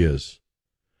ideas.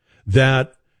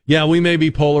 That, yeah, we may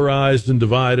be polarized and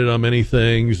divided on many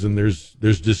things, and there's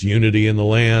disunity in the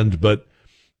land, but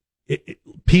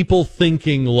people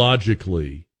thinking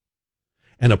logically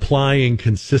and applying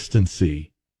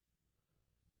consistency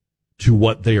to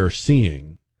what they are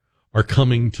seeing are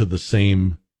coming to the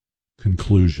same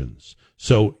conclusions.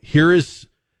 So here is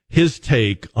his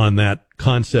take on that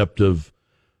concept of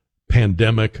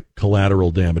pandemic collateral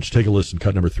damage. Take a listen,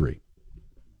 cut number 3.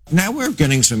 Now we're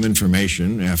getting some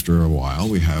information after a while.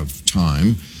 We have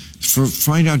time to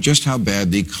find out just how bad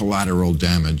the collateral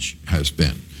damage has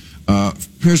been.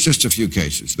 Here's just a few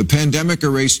cases. The pandemic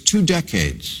erased 2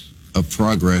 decades of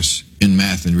progress in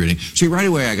math and reading. See, right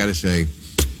away, I got to say,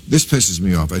 this pisses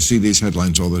me off. I see these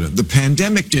headlines all the time. The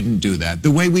pandemic didn't do that.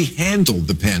 The way we handled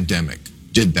the pandemic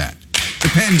did that. The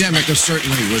pandemic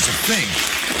certainly was a thing.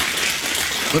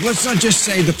 But let's not just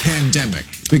say the pandemic,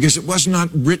 because it was not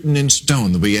written in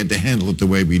stone that we had to handle it the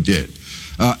way we did.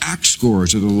 ACT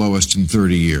scores are the lowest in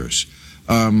 30 years.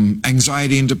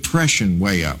 Anxiety and depression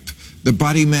way up. The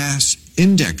body mass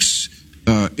index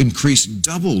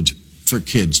doubled for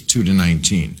kids 2 to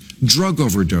 19. Drug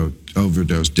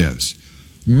overdose deaths.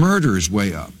 Murders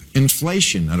way up.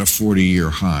 Inflation at a 40-year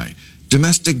high.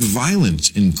 Domestic violence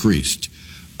increased.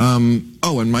 And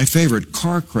my favorite,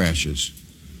 car crashes.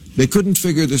 They couldn't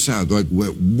figure this out. Like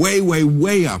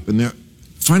way up. And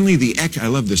finally, I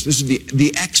love this. This is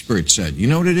the expert said. You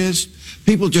know what it is?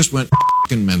 People just went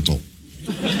f***ing mental.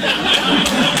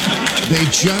 They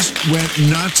just went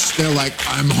nuts. They're like,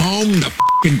 I'm home. The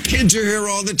f***ing kids are here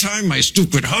all the time. My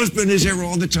stupid husband is here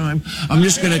all the time. I'm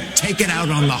just going to take it out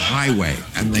on the highway.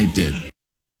 And they did.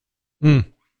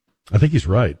 I think he's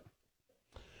right.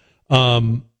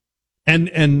 And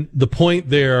the point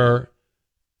there,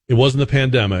 it wasn't the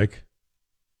pandemic.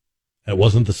 It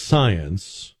wasn't the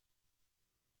science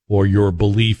or your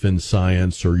belief in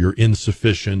science or your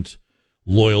insufficient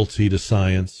loyalty to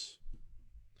science.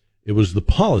 It was the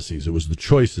policies. It was the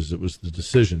choices. It was the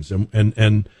decisions.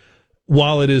 And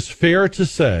while it is fair to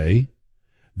say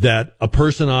that a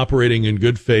person operating in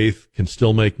good faith can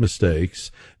still make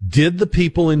mistakes, did the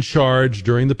people in charge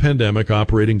during the pandemic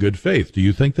operate in good faith? Do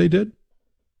you think they did?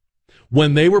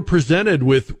 When they were presented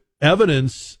with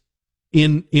evidence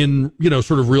in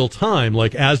sort of real time,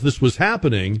 like as this was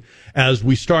happening, as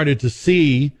we started to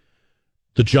see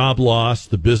the job loss,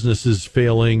 the businesses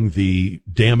failing, the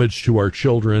damage to our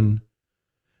children,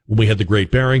 when we had the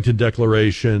Great Barrington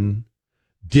Declaration,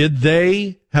 did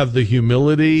they have the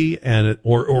humility and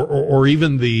or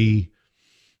even the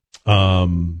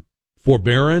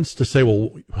forbearance to say,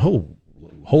 well,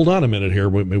 hold on a minute here.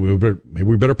 Maybe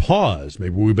we better pause.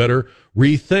 Maybe we better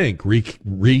rethink,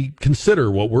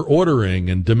 reconsider what we're ordering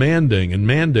and demanding and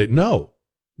mandate. No.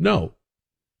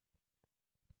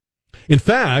 In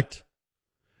fact,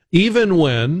 even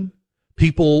when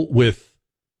people with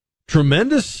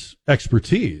tremendous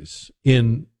expertise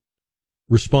in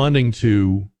responding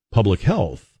to public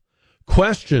health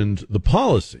questioned the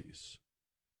policies.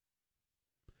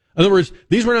 In other words,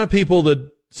 these were not people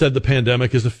that said the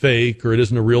pandemic is a fake or it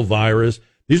isn't a real virus.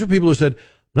 These were people who said,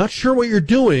 I'm not sure what you're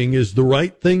doing is the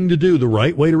right thing to do, the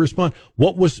right way to respond.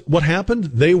 What happened?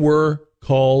 They were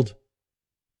called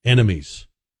enemies.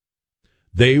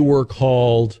 They were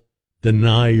called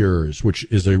deniers, which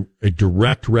is a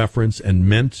direct reference and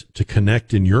meant to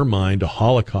connect in your mind to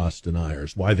Holocaust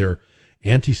deniers, why they're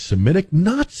anti-Semitic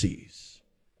Nazis.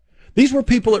 These were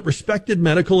people at respected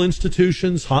medical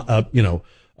institutions,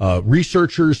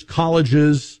 researchers,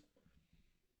 colleges.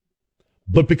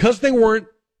 But because they weren't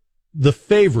the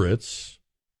favorites,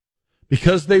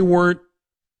 because they weren't,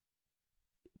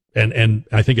 and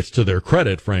I think it's to their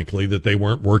credit, frankly, that they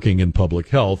weren't working in public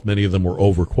health. Many of them were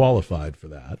overqualified for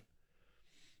that.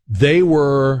 They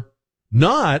were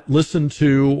not listened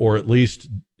to or at least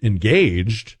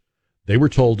engaged. They were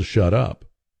told to shut up.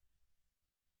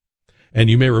 And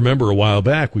you may remember a while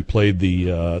back we played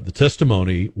the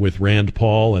testimony with Rand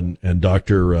Paul and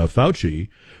Dr. Fauci,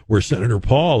 where Senator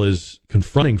Paul is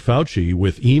confronting Fauci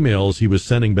with emails he was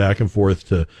sending back and forth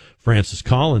to Francis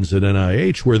Collins at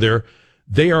NIH, where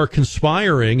they are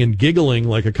conspiring and giggling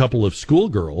like a couple of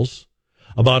schoolgirls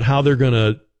about how they're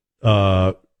going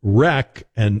to wreck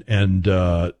and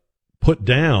put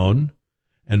down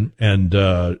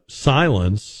and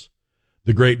silence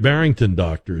the great Barrington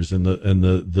doctors and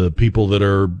the people that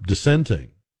are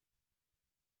dissenting.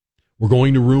 We're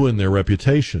going to ruin their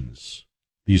reputations,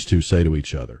 these two say to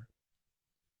each other.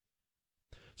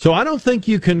 So I don't think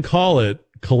you can call it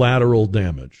collateral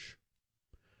damage,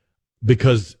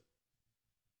 because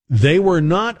they were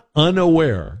not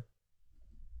unaware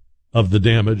of the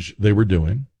damage they were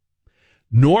doing,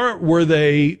 nor were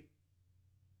they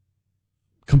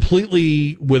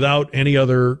completely without any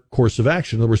other course of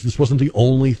action. In other words, this wasn't the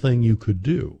only thing you could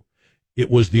do. It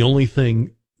was the only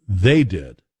thing they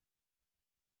did.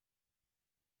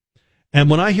 And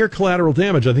when I hear collateral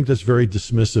damage, I think that's very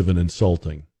dismissive and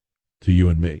insulting to you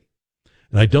and me.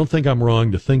 And I don't think I'm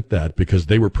wrong to think that, because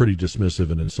they were pretty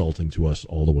dismissive and insulting to us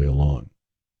all the way along.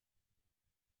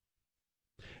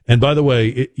 And by the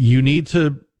way, you need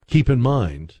to keep in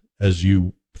mind as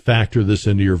you factor this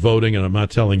into your voting, and I'm not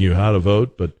telling you how to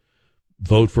vote, but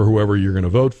vote for whoever you're going to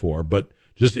vote for. But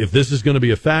just if this is going to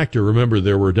be a factor, remember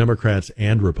there were Democrats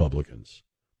and Republicans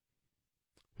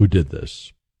who did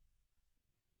this.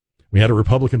 We had a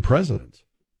Republican president.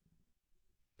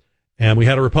 And we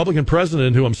had a Republican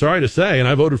president who, I'm sorry to say, and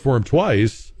I voted for him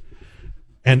twice,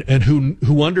 and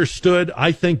who understood,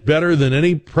 I think, better than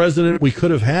any president we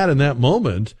could have had in that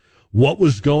moment, what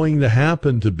was going to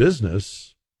happen to business.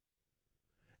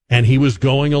 And he was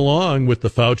going along with the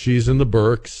Faucis and the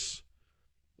Burks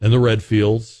and the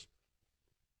Redfields.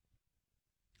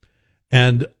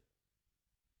 And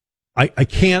I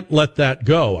can't let that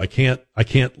go. I can't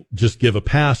just give a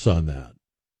pass on that.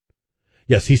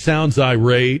 Yes, he sounds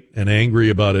irate and angry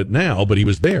about it now, but he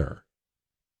was there.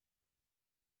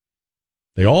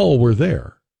 They all were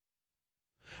there.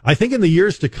 I think in the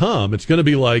years to come, it's going to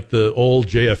be like the old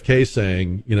JFK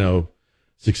saying,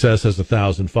 success has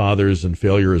 1,000 fathers and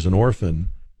failure is an orphan.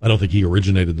 I don't think he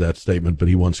originated that statement, but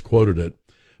he once quoted it.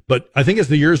 But I think as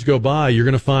the years go by, you're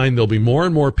going to find there'll be more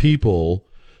and more people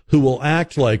who will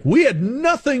act like we had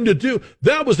nothing to do.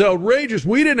 That was outrageous.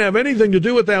 We didn't have anything to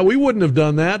do with that. We wouldn't have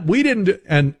done that. We didn't.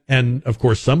 And of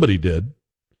course somebody did,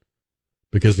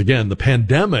 because again, the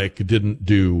pandemic didn't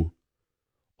do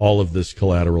all of this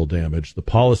collateral damage. The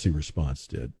policy response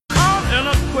did. I'm in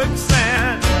a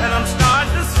quicksand and I'm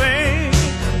starting to sing.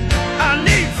 I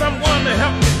need someone to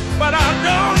help me, but I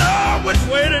don't know which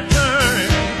way to turn.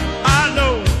 I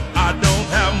know I don't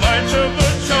have much of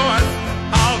a choice.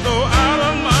 I'll go out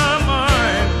of my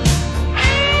mind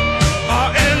or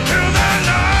into the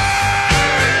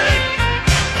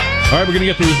night. All right, we're going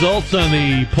to get the results on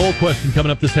the poll question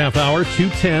coming up this half hour,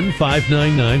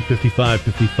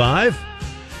 210-599-5555.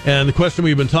 And the question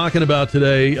we've been talking about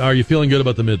today, are you feeling good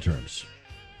about the midterms?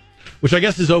 Which I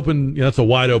guess is open, that's a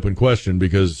wide open question,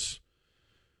 because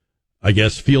I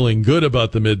guess feeling good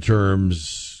about the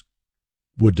midterms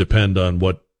would depend on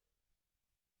what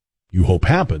you hope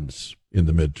happens in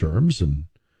the midterms. And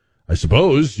I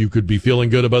suppose you could be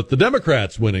feeling good about the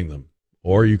Democrats winning them,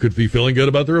 or you could be feeling good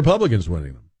about the Republicans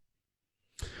winning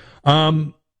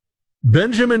them.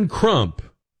 Benjamin Crump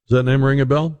Does that name ring a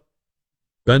bell?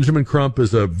 Benjamin Crump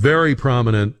is a very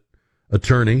prominent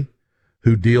attorney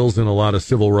who deals in a lot of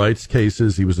civil rights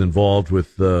cases. He was involved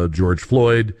with George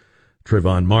Floyd,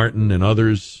 Trayvon Martin, and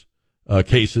others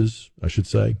cases, I should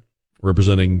say,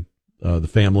 representing the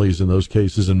families in those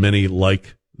cases and many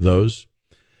like those.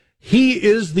 He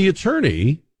is the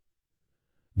attorney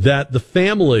that the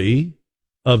family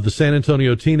of the San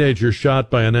Antonio teenager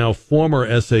shot by a now former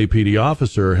SAPD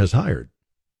officer has hired.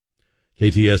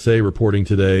 KTSA reporting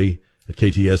today at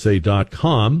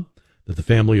KTSA.com that the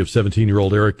family of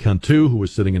 17-year-old Eric Cantu, who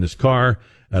was sitting in his car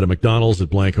at a McDonald's at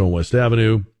Blanco and West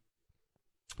Avenue,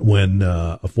 when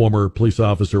a former police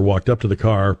officer walked up to the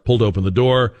car, pulled open the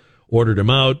door, ordered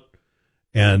him out,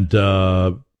 and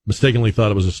mistakenly thought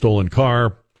it was a stolen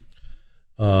car.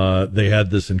 They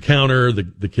had this encounter.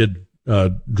 The kid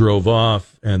drove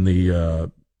off, and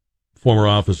the former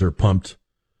officer pumped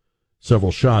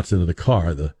several shots into the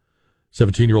car. The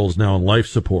 17-year-old is now on life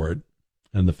support,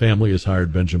 and the family has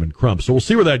hired Benjamin Crump. So we'll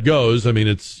see where that goes. I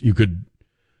mean, you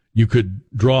could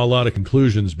draw a lot of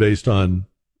conclusions based on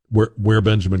where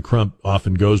Benjamin Crump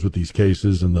often goes with these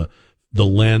cases and the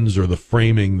lens or the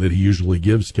framing that he usually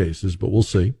gives cases, but we'll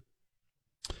see.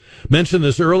 Mentioned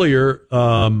this earlier.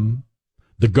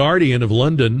 The Guardian of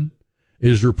London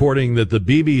is reporting that the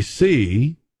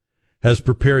BBC has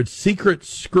prepared secret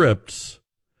scripts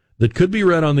that could be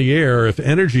read on the air if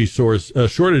energy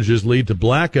shortages lead to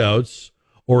blackouts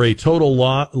or a total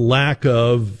lack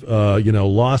of,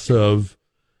 loss of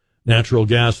natural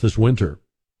gas this winter.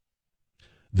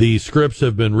 The scripts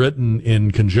have been written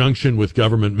in conjunction with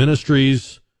government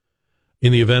ministries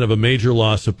in the event of a major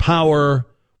loss of power,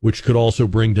 which could also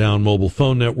bring down mobile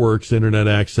phone networks, internet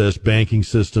access, banking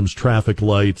systems, traffic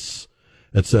lights,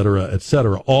 et cetera, et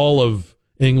cetera. All of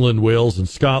England, Wales, and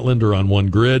Scotland are on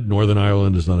one grid. Northern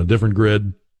Ireland is on a different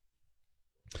grid.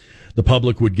 The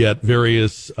public would get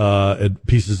various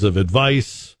pieces of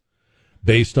advice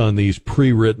based on these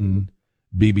pre-written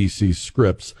BBC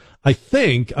scripts.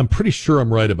 I'm pretty sure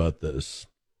I'm right about this,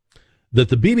 that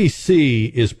the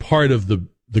BBC is part of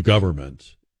the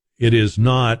government. It is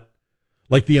not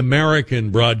like the American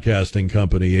broadcasting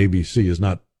company, ABC, is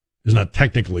not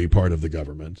technically part of the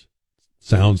government.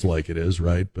 Sounds like it is,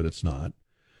 right? But it's not.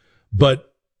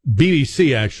 But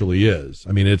BBC actually is.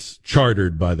 I mean, it's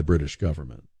chartered by the British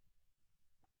government.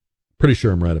 Pretty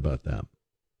sure I'm right about that.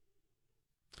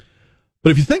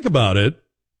 But if you think about it,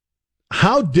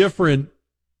 how different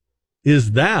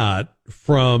is that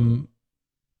from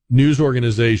news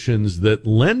organizations that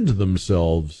lend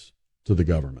themselves to the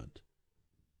government?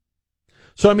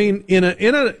 So, I mean,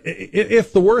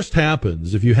 if the worst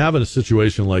happens, if you have a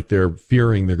situation like they're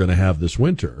fearing they're going to have this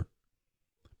winter,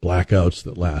 blackouts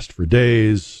that last for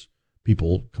days,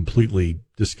 people completely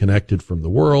disconnected from the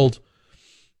world,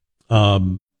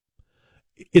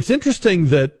 it's interesting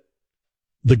that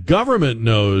the government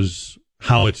knows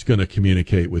how it's going to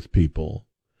communicate with people,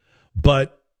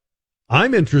 but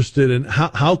I'm interested in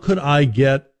how could I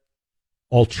get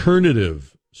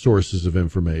alternative sources of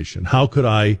information? How could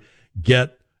I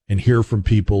get and hear from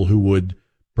people who would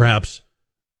perhaps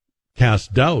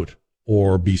cast doubt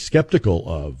or be skeptical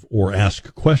of or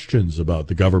ask questions about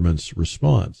the government's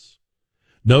response?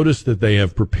 Notice that they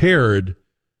have prepared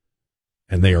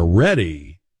and they are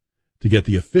ready to get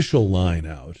the official line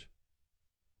out.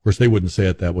 Of course, they wouldn't say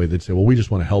it that way. They'd say, well, we just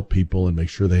want to help people and make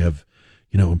sure they have,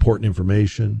 important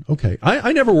information. Okay.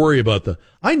 I never worry about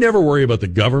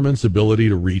the government's ability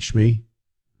to reach me.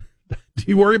 Do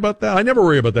you worry about that? I never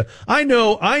worry about that. I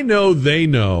know they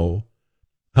know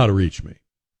how to reach me.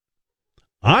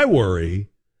 I worry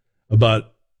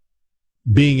about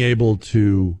being able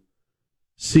to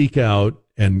seek out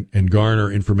and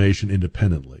garner information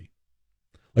independently.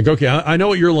 Like, okay, I know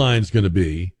what your line's going to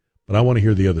be, but I want to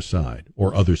hear the other side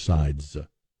or other sides.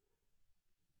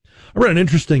 I read an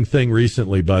interesting thing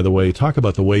recently, by the way. Talk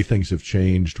about the way things have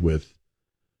changed with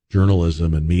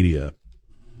journalism and media.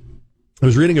 I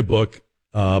was reading a book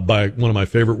by one of my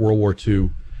favorite World War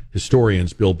II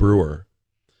historians, Bill Brewer.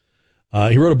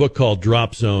 He wrote a book called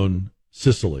Drop Zone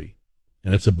Sicily,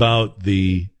 and it's about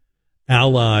the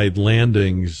Allied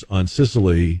landings on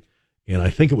Sicily in, I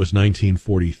think it was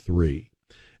 1943.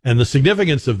 And the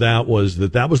significance of that was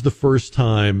the first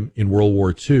time in World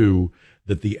War II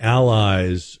that the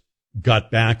Allies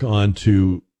got back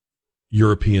onto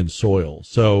European soil.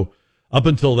 So up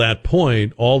until that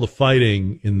point, all the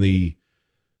fighting in the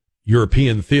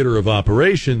European theater of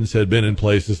operations had been in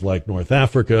places like North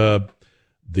Africa,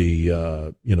 the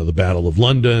Battle of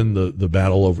London, the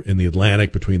battle over in the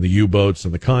Atlantic between the U-boats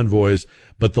and the convoys.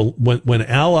 But when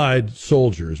Allied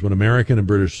soldiers, when American and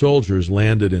British soldiers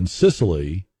landed in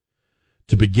Sicily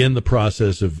to begin the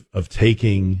process of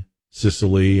taking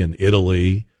Sicily and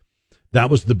Italy. That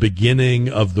was the beginning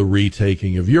of the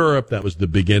retaking of Europe. That was the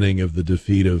beginning of the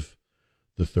defeat of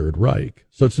the Third Reich.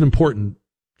 So it's an important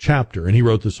chapter, and he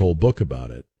wrote this whole book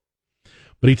about it.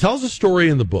 But he tells a story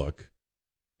in the book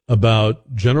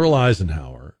about General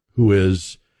Eisenhower, who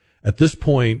is, at this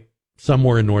point,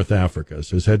 somewhere in North Africa.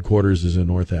 So his headquarters is in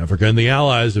North Africa, and the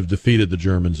Allies have defeated the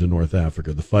Germans in North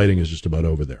Africa. The fighting is just about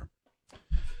over there.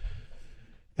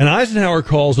 And Eisenhower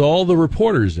calls all the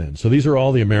reporters in. So these are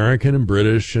all the American and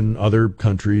British and other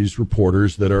countries'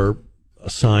 reporters that are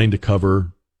assigned to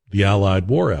cover the Allied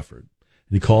war effort.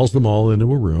 And he calls them all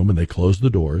into a room, and they close the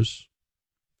doors.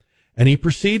 And he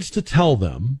proceeds to tell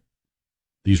them,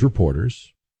 these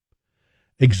reporters,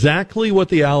 exactly what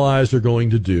the Allies are going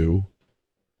to do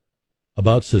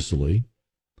about Sicily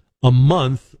a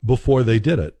month before they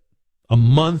did it. A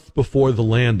month before the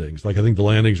landings. Like, I think the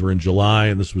landings were in July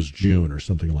and this was June or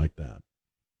something like that.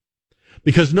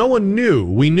 Because no one knew.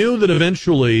 We knew that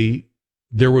eventually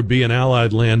there would be an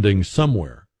Allied landing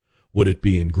somewhere. Would it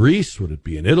be in Greece? Would it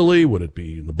be in Italy? Would it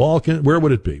be in the Balkans? Where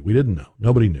would it be? We didn't know.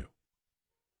 Nobody knew.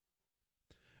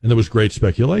 And there was great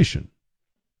speculation.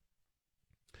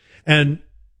 And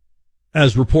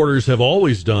as reporters have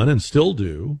always done and still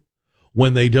do,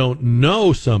 when they don't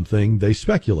know something, they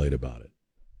speculate about it.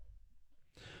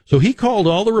 So he called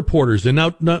all the reporters in.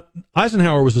 Now,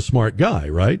 Eisenhower was a smart guy,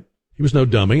 right? He was no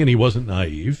dummy, and he wasn't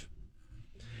naive.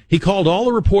 He called all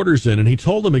the reporters in, and he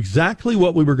told them exactly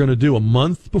what we were going to do a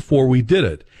month before we did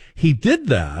it. He did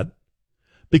that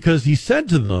because he said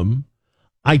to them,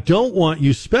 I don't want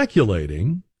you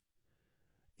speculating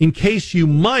in case you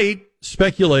might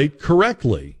speculate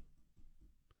correctly.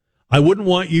 I wouldn't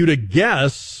want you to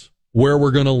guess where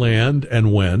we're going to land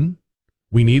and when.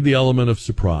 We need the element of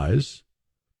surprise.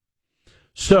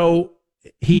 So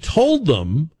he told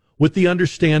them with the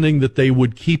understanding that they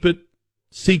would keep it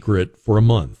secret for a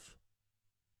month.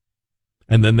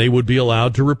 And then they would be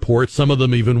allowed to report. Some of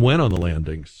them even went on the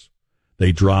landings.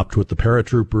 They dropped with the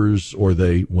paratroopers or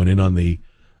they went in on the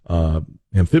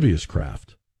amphibious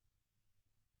craft.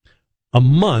 A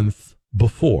month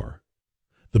before.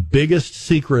 The biggest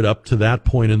secret up to that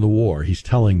point in the war, he's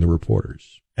telling the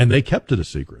reporters. And they kept it a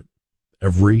secret.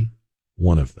 Every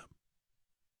one of them.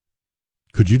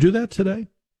 Could you do that today?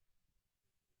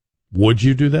 Would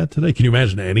you do that today? Can you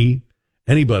imagine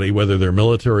anybody, whether they're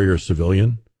military or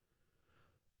civilian,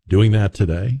 doing that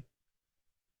today?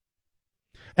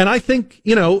 And I think,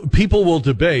 people will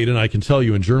debate, and I can tell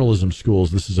you in journalism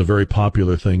schools, this is a very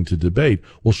popular thing to debate.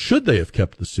 Well, should they have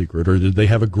kept the secret, or did they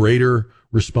have a greater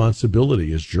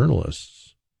responsibility as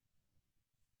journalists?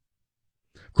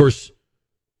 Of course,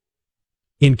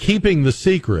 in keeping the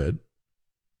secret,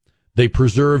 they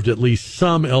preserved at least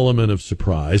some element of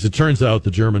surprise. It turns out the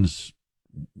Germans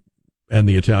and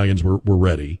the Italians were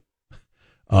ready.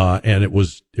 And it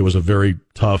was a very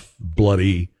tough,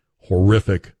 bloody,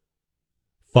 horrific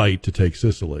fight to take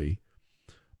Sicily.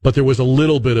 But there was a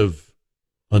little bit of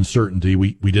uncertainty.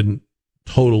 We didn't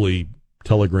totally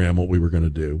telegraph what we were going to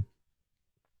do.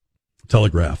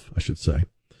 Telegraph, I should say.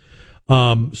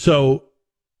 So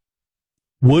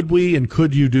would we and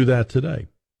could you do that today?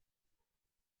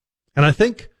 And I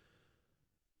think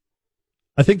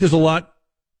there's a lot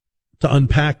to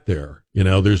unpack there.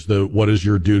 There's what is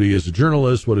your duty as a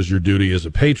journalist? What is your duty as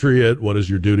a patriot? What is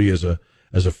your duty as a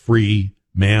free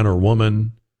man or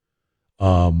woman?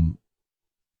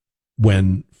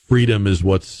 When freedom is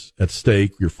what's at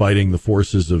stake, you're fighting the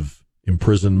forces of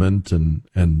imprisonment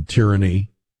and tyranny.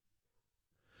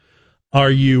 Are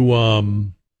you,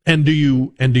 and do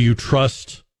you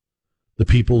trust the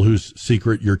people whose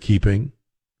secret you're keeping?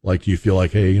 Like, do you feel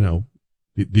like, hey,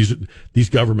 these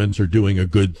governments are doing a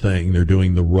good thing. They're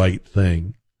doing the right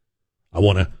thing. I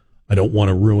don't want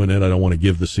to ruin it. I don't want to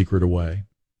give the secret away.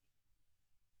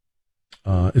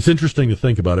 It's interesting to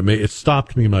think about. It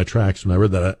stopped me in my tracks when I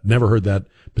read that. I never heard that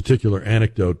particular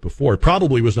anecdote before. It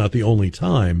probably was not the only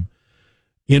time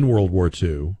in World War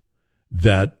II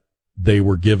that they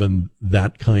were given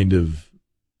that kind of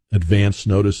advance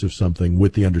notice of something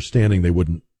with the understanding they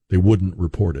wouldn't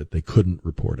report it. They couldn't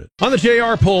report it. On the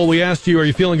JR poll, we asked you, are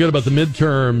you feeling good about the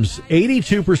midterms?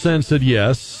 82% said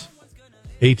yes.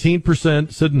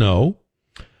 18% said no.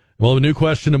 We'll have a new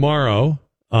question tomorrow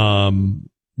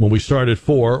when we start at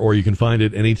 4, or you can find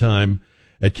it anytime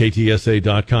at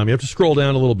ktsa.com. You have to scroll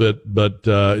down a little bit, but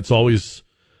it's always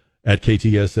at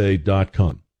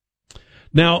ktsa.com.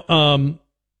 Now,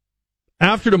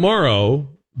 after tomorrow,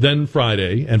 then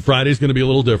Friday, and Friday's going to be a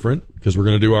little different because we're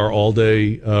going to do our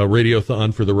all-day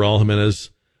radiothon for the Raul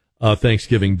Jimenez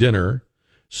Thanksgiving dinner.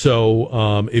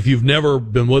 So if you've never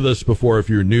been with us before, if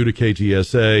you're new to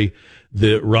KTSA,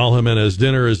 the Raul Jimenez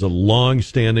dinner is a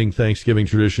long-standing Thanksgiving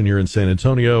tradition here in San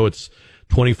Antonio. It's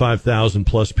 25,000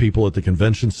 plus people at the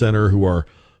convention center who are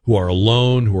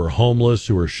alone, who are homeless,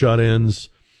 who are shut-ins,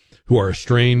 who are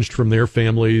estranged from their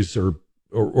families, or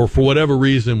for whatever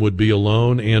reason would be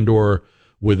alone and or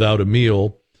without a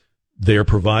meal. They are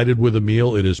provided with a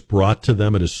meal. It is brought to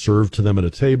them. It is served to them at a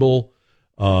table.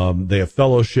 They have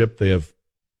fellowship. They have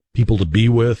people to be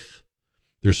with.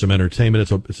 There's some entertainment.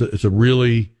 It's a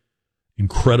really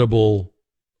incredible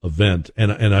event.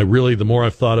 And I really, the more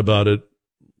I've thought about it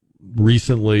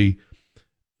recently,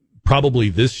 probably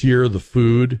this year, the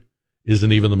food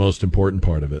isn't even the most important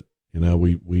part of it. You know,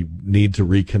 we need to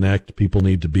reconnect. People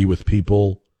need to be with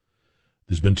people.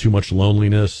 There's been too much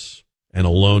loneliness and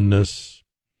aloneness.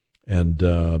 And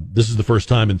this is the first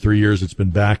time in 3 years it's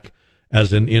been back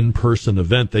as an in-person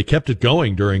event. They kept it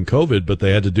going during COVID, but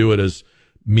they had to do it as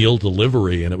meal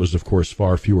delivery, and it was, of course,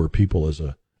 far fewer people as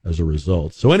a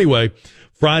result. So anyway,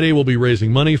 Friday we'll be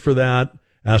raising money for that,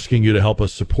 asking you to help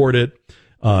us support it.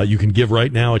 You can give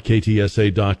right now at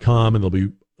ktsa.com, and there'll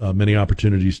be many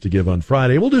opportunities to give on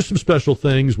Friday. We'll do some special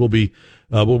things. We're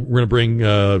going to bring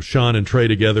Sean and Trey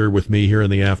together with me here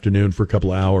in the afternoon for a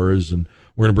couple of hours, and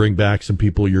we're going to bring back some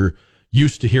people you're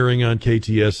used to hearing on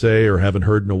KTSA or haven't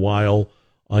heard in a while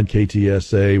on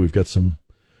KTSA. We've got some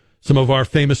of our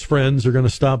famous friends are going to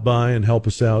stop by and help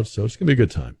us out, so it's going to be a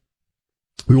good time.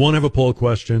 We won't have a poll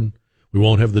question. We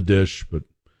won't have the dish, but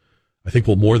I think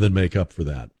we'll more than make up for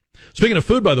that. Speaking of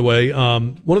food, by the way,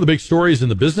 one of the big stories in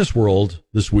the business world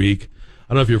this week,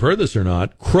 I don't know if you've heard this or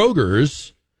not,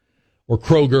 Kroger's, or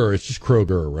Kroger, it's just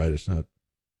Kroger, right? It's not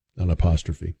an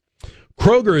apostrophe.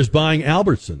 Kroger is buying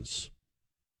Albertsons,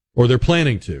 or they're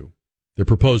planning to. They're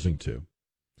proposing to.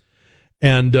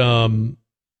 And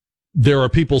there are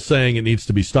people saying it needs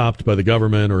to be stopped by the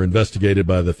government or investigated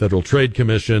by the Federal Trade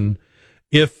Commission.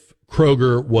 If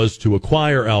Kroger was to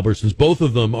acquire Albertsons, both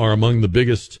of them are among the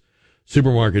biggest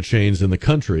supermarket chains in the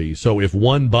country. So if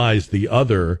one buys the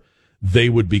other, they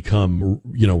would become,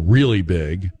 really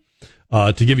big.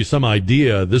 To give you some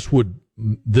idea, this would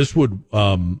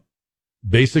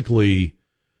basically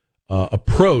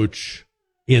approach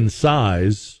in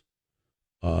size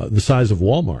the size of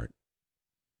Walmart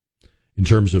in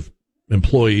terms of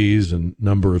employees and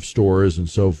number of stores and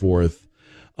so forth.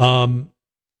 And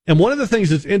one of the things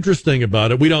that's interesting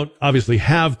about it, we don't obviously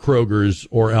have Kroger's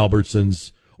or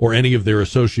Albertsons or any of their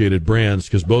associated brands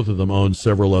because both of them own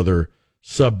several other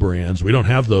sub-brands. We don't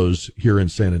have those here in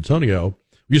San Antonio.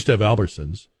 We used to have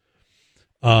Albertsons.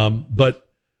 But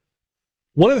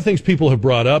one of the things people have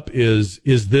brought up is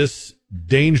this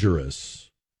dangerous?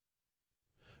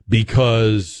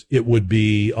 Because it would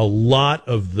be a lot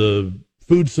of the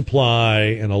food supply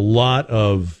and a lot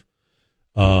of,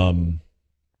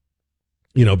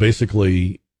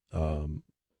 basically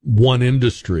one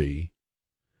industry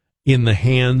in the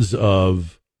hands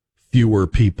of fewer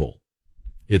people.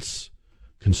 It's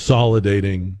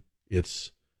consolidating,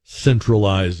 it's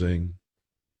centralizing,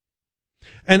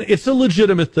 and it's a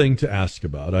legitimate thing to ask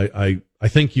about. I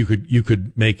think you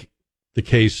could make the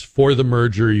case for the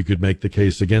merger. You could make the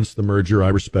case against the merger. I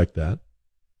respect that.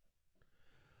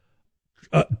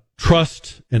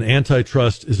 Trust and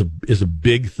antitrust is a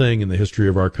big thing in the history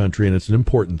of our country, and it's an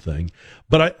important thing.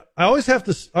 But I always have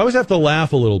to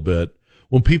laugh a little bit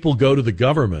when people go to the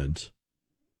government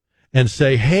and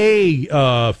say, "Hey,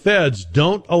 feds,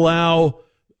 don't allow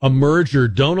a merger.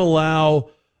 Don't allow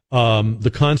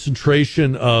the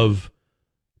concentration of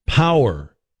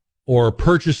power or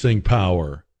purchasing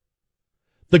power."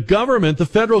 The government, the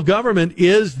federal government,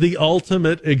 is the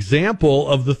ultimate example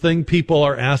of the thing people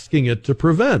are asking it to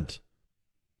prevent.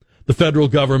 The federal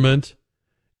government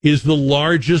is the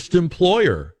largest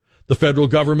employer. The federal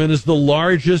government is the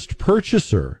largest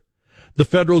purchaser. The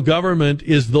federal government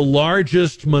is the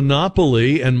largest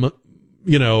monopoly and,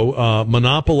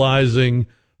 monopolizing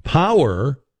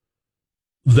power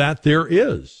that there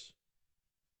is.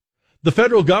 The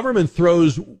federal government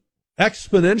throws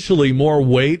exponentially more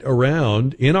weight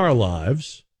around in our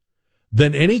lives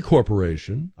than any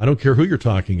corporation. I don't care who you're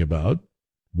talking about.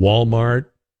 Walmart,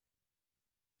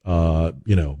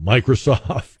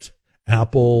 Microsoft,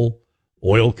 Apple,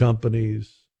 oil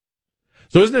companies.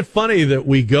 So isn't it funny that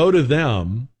we go to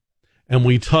them and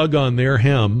we tug on their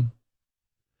hem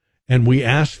and we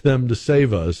ask them to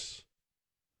save us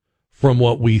from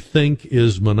what we think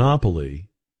is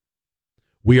monopoly?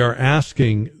 We are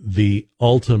asking the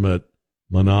ultimate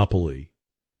monopoly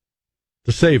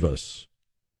to save us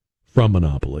from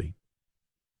monopoly.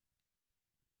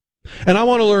 And I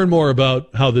want to learn more about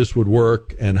how this would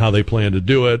work and how they plan to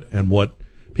do it and what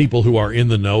people who are in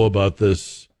the know about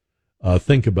this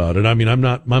think about it. I mean,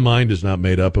 my mind is not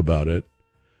made up about it.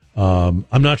 I'm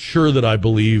not sure that I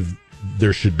believe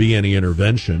there should be any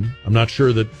intervention. I'm not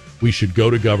sure that we should go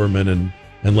to government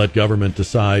and let government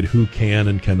decide who can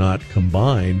and cannot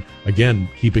combine. Again,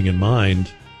 keeping in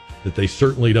mind that they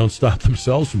certainly don't stop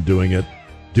themselves from doing it,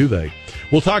 do they?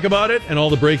 We'll talk about it and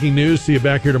all the breaking news. See you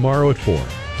back here tomorrow at 4.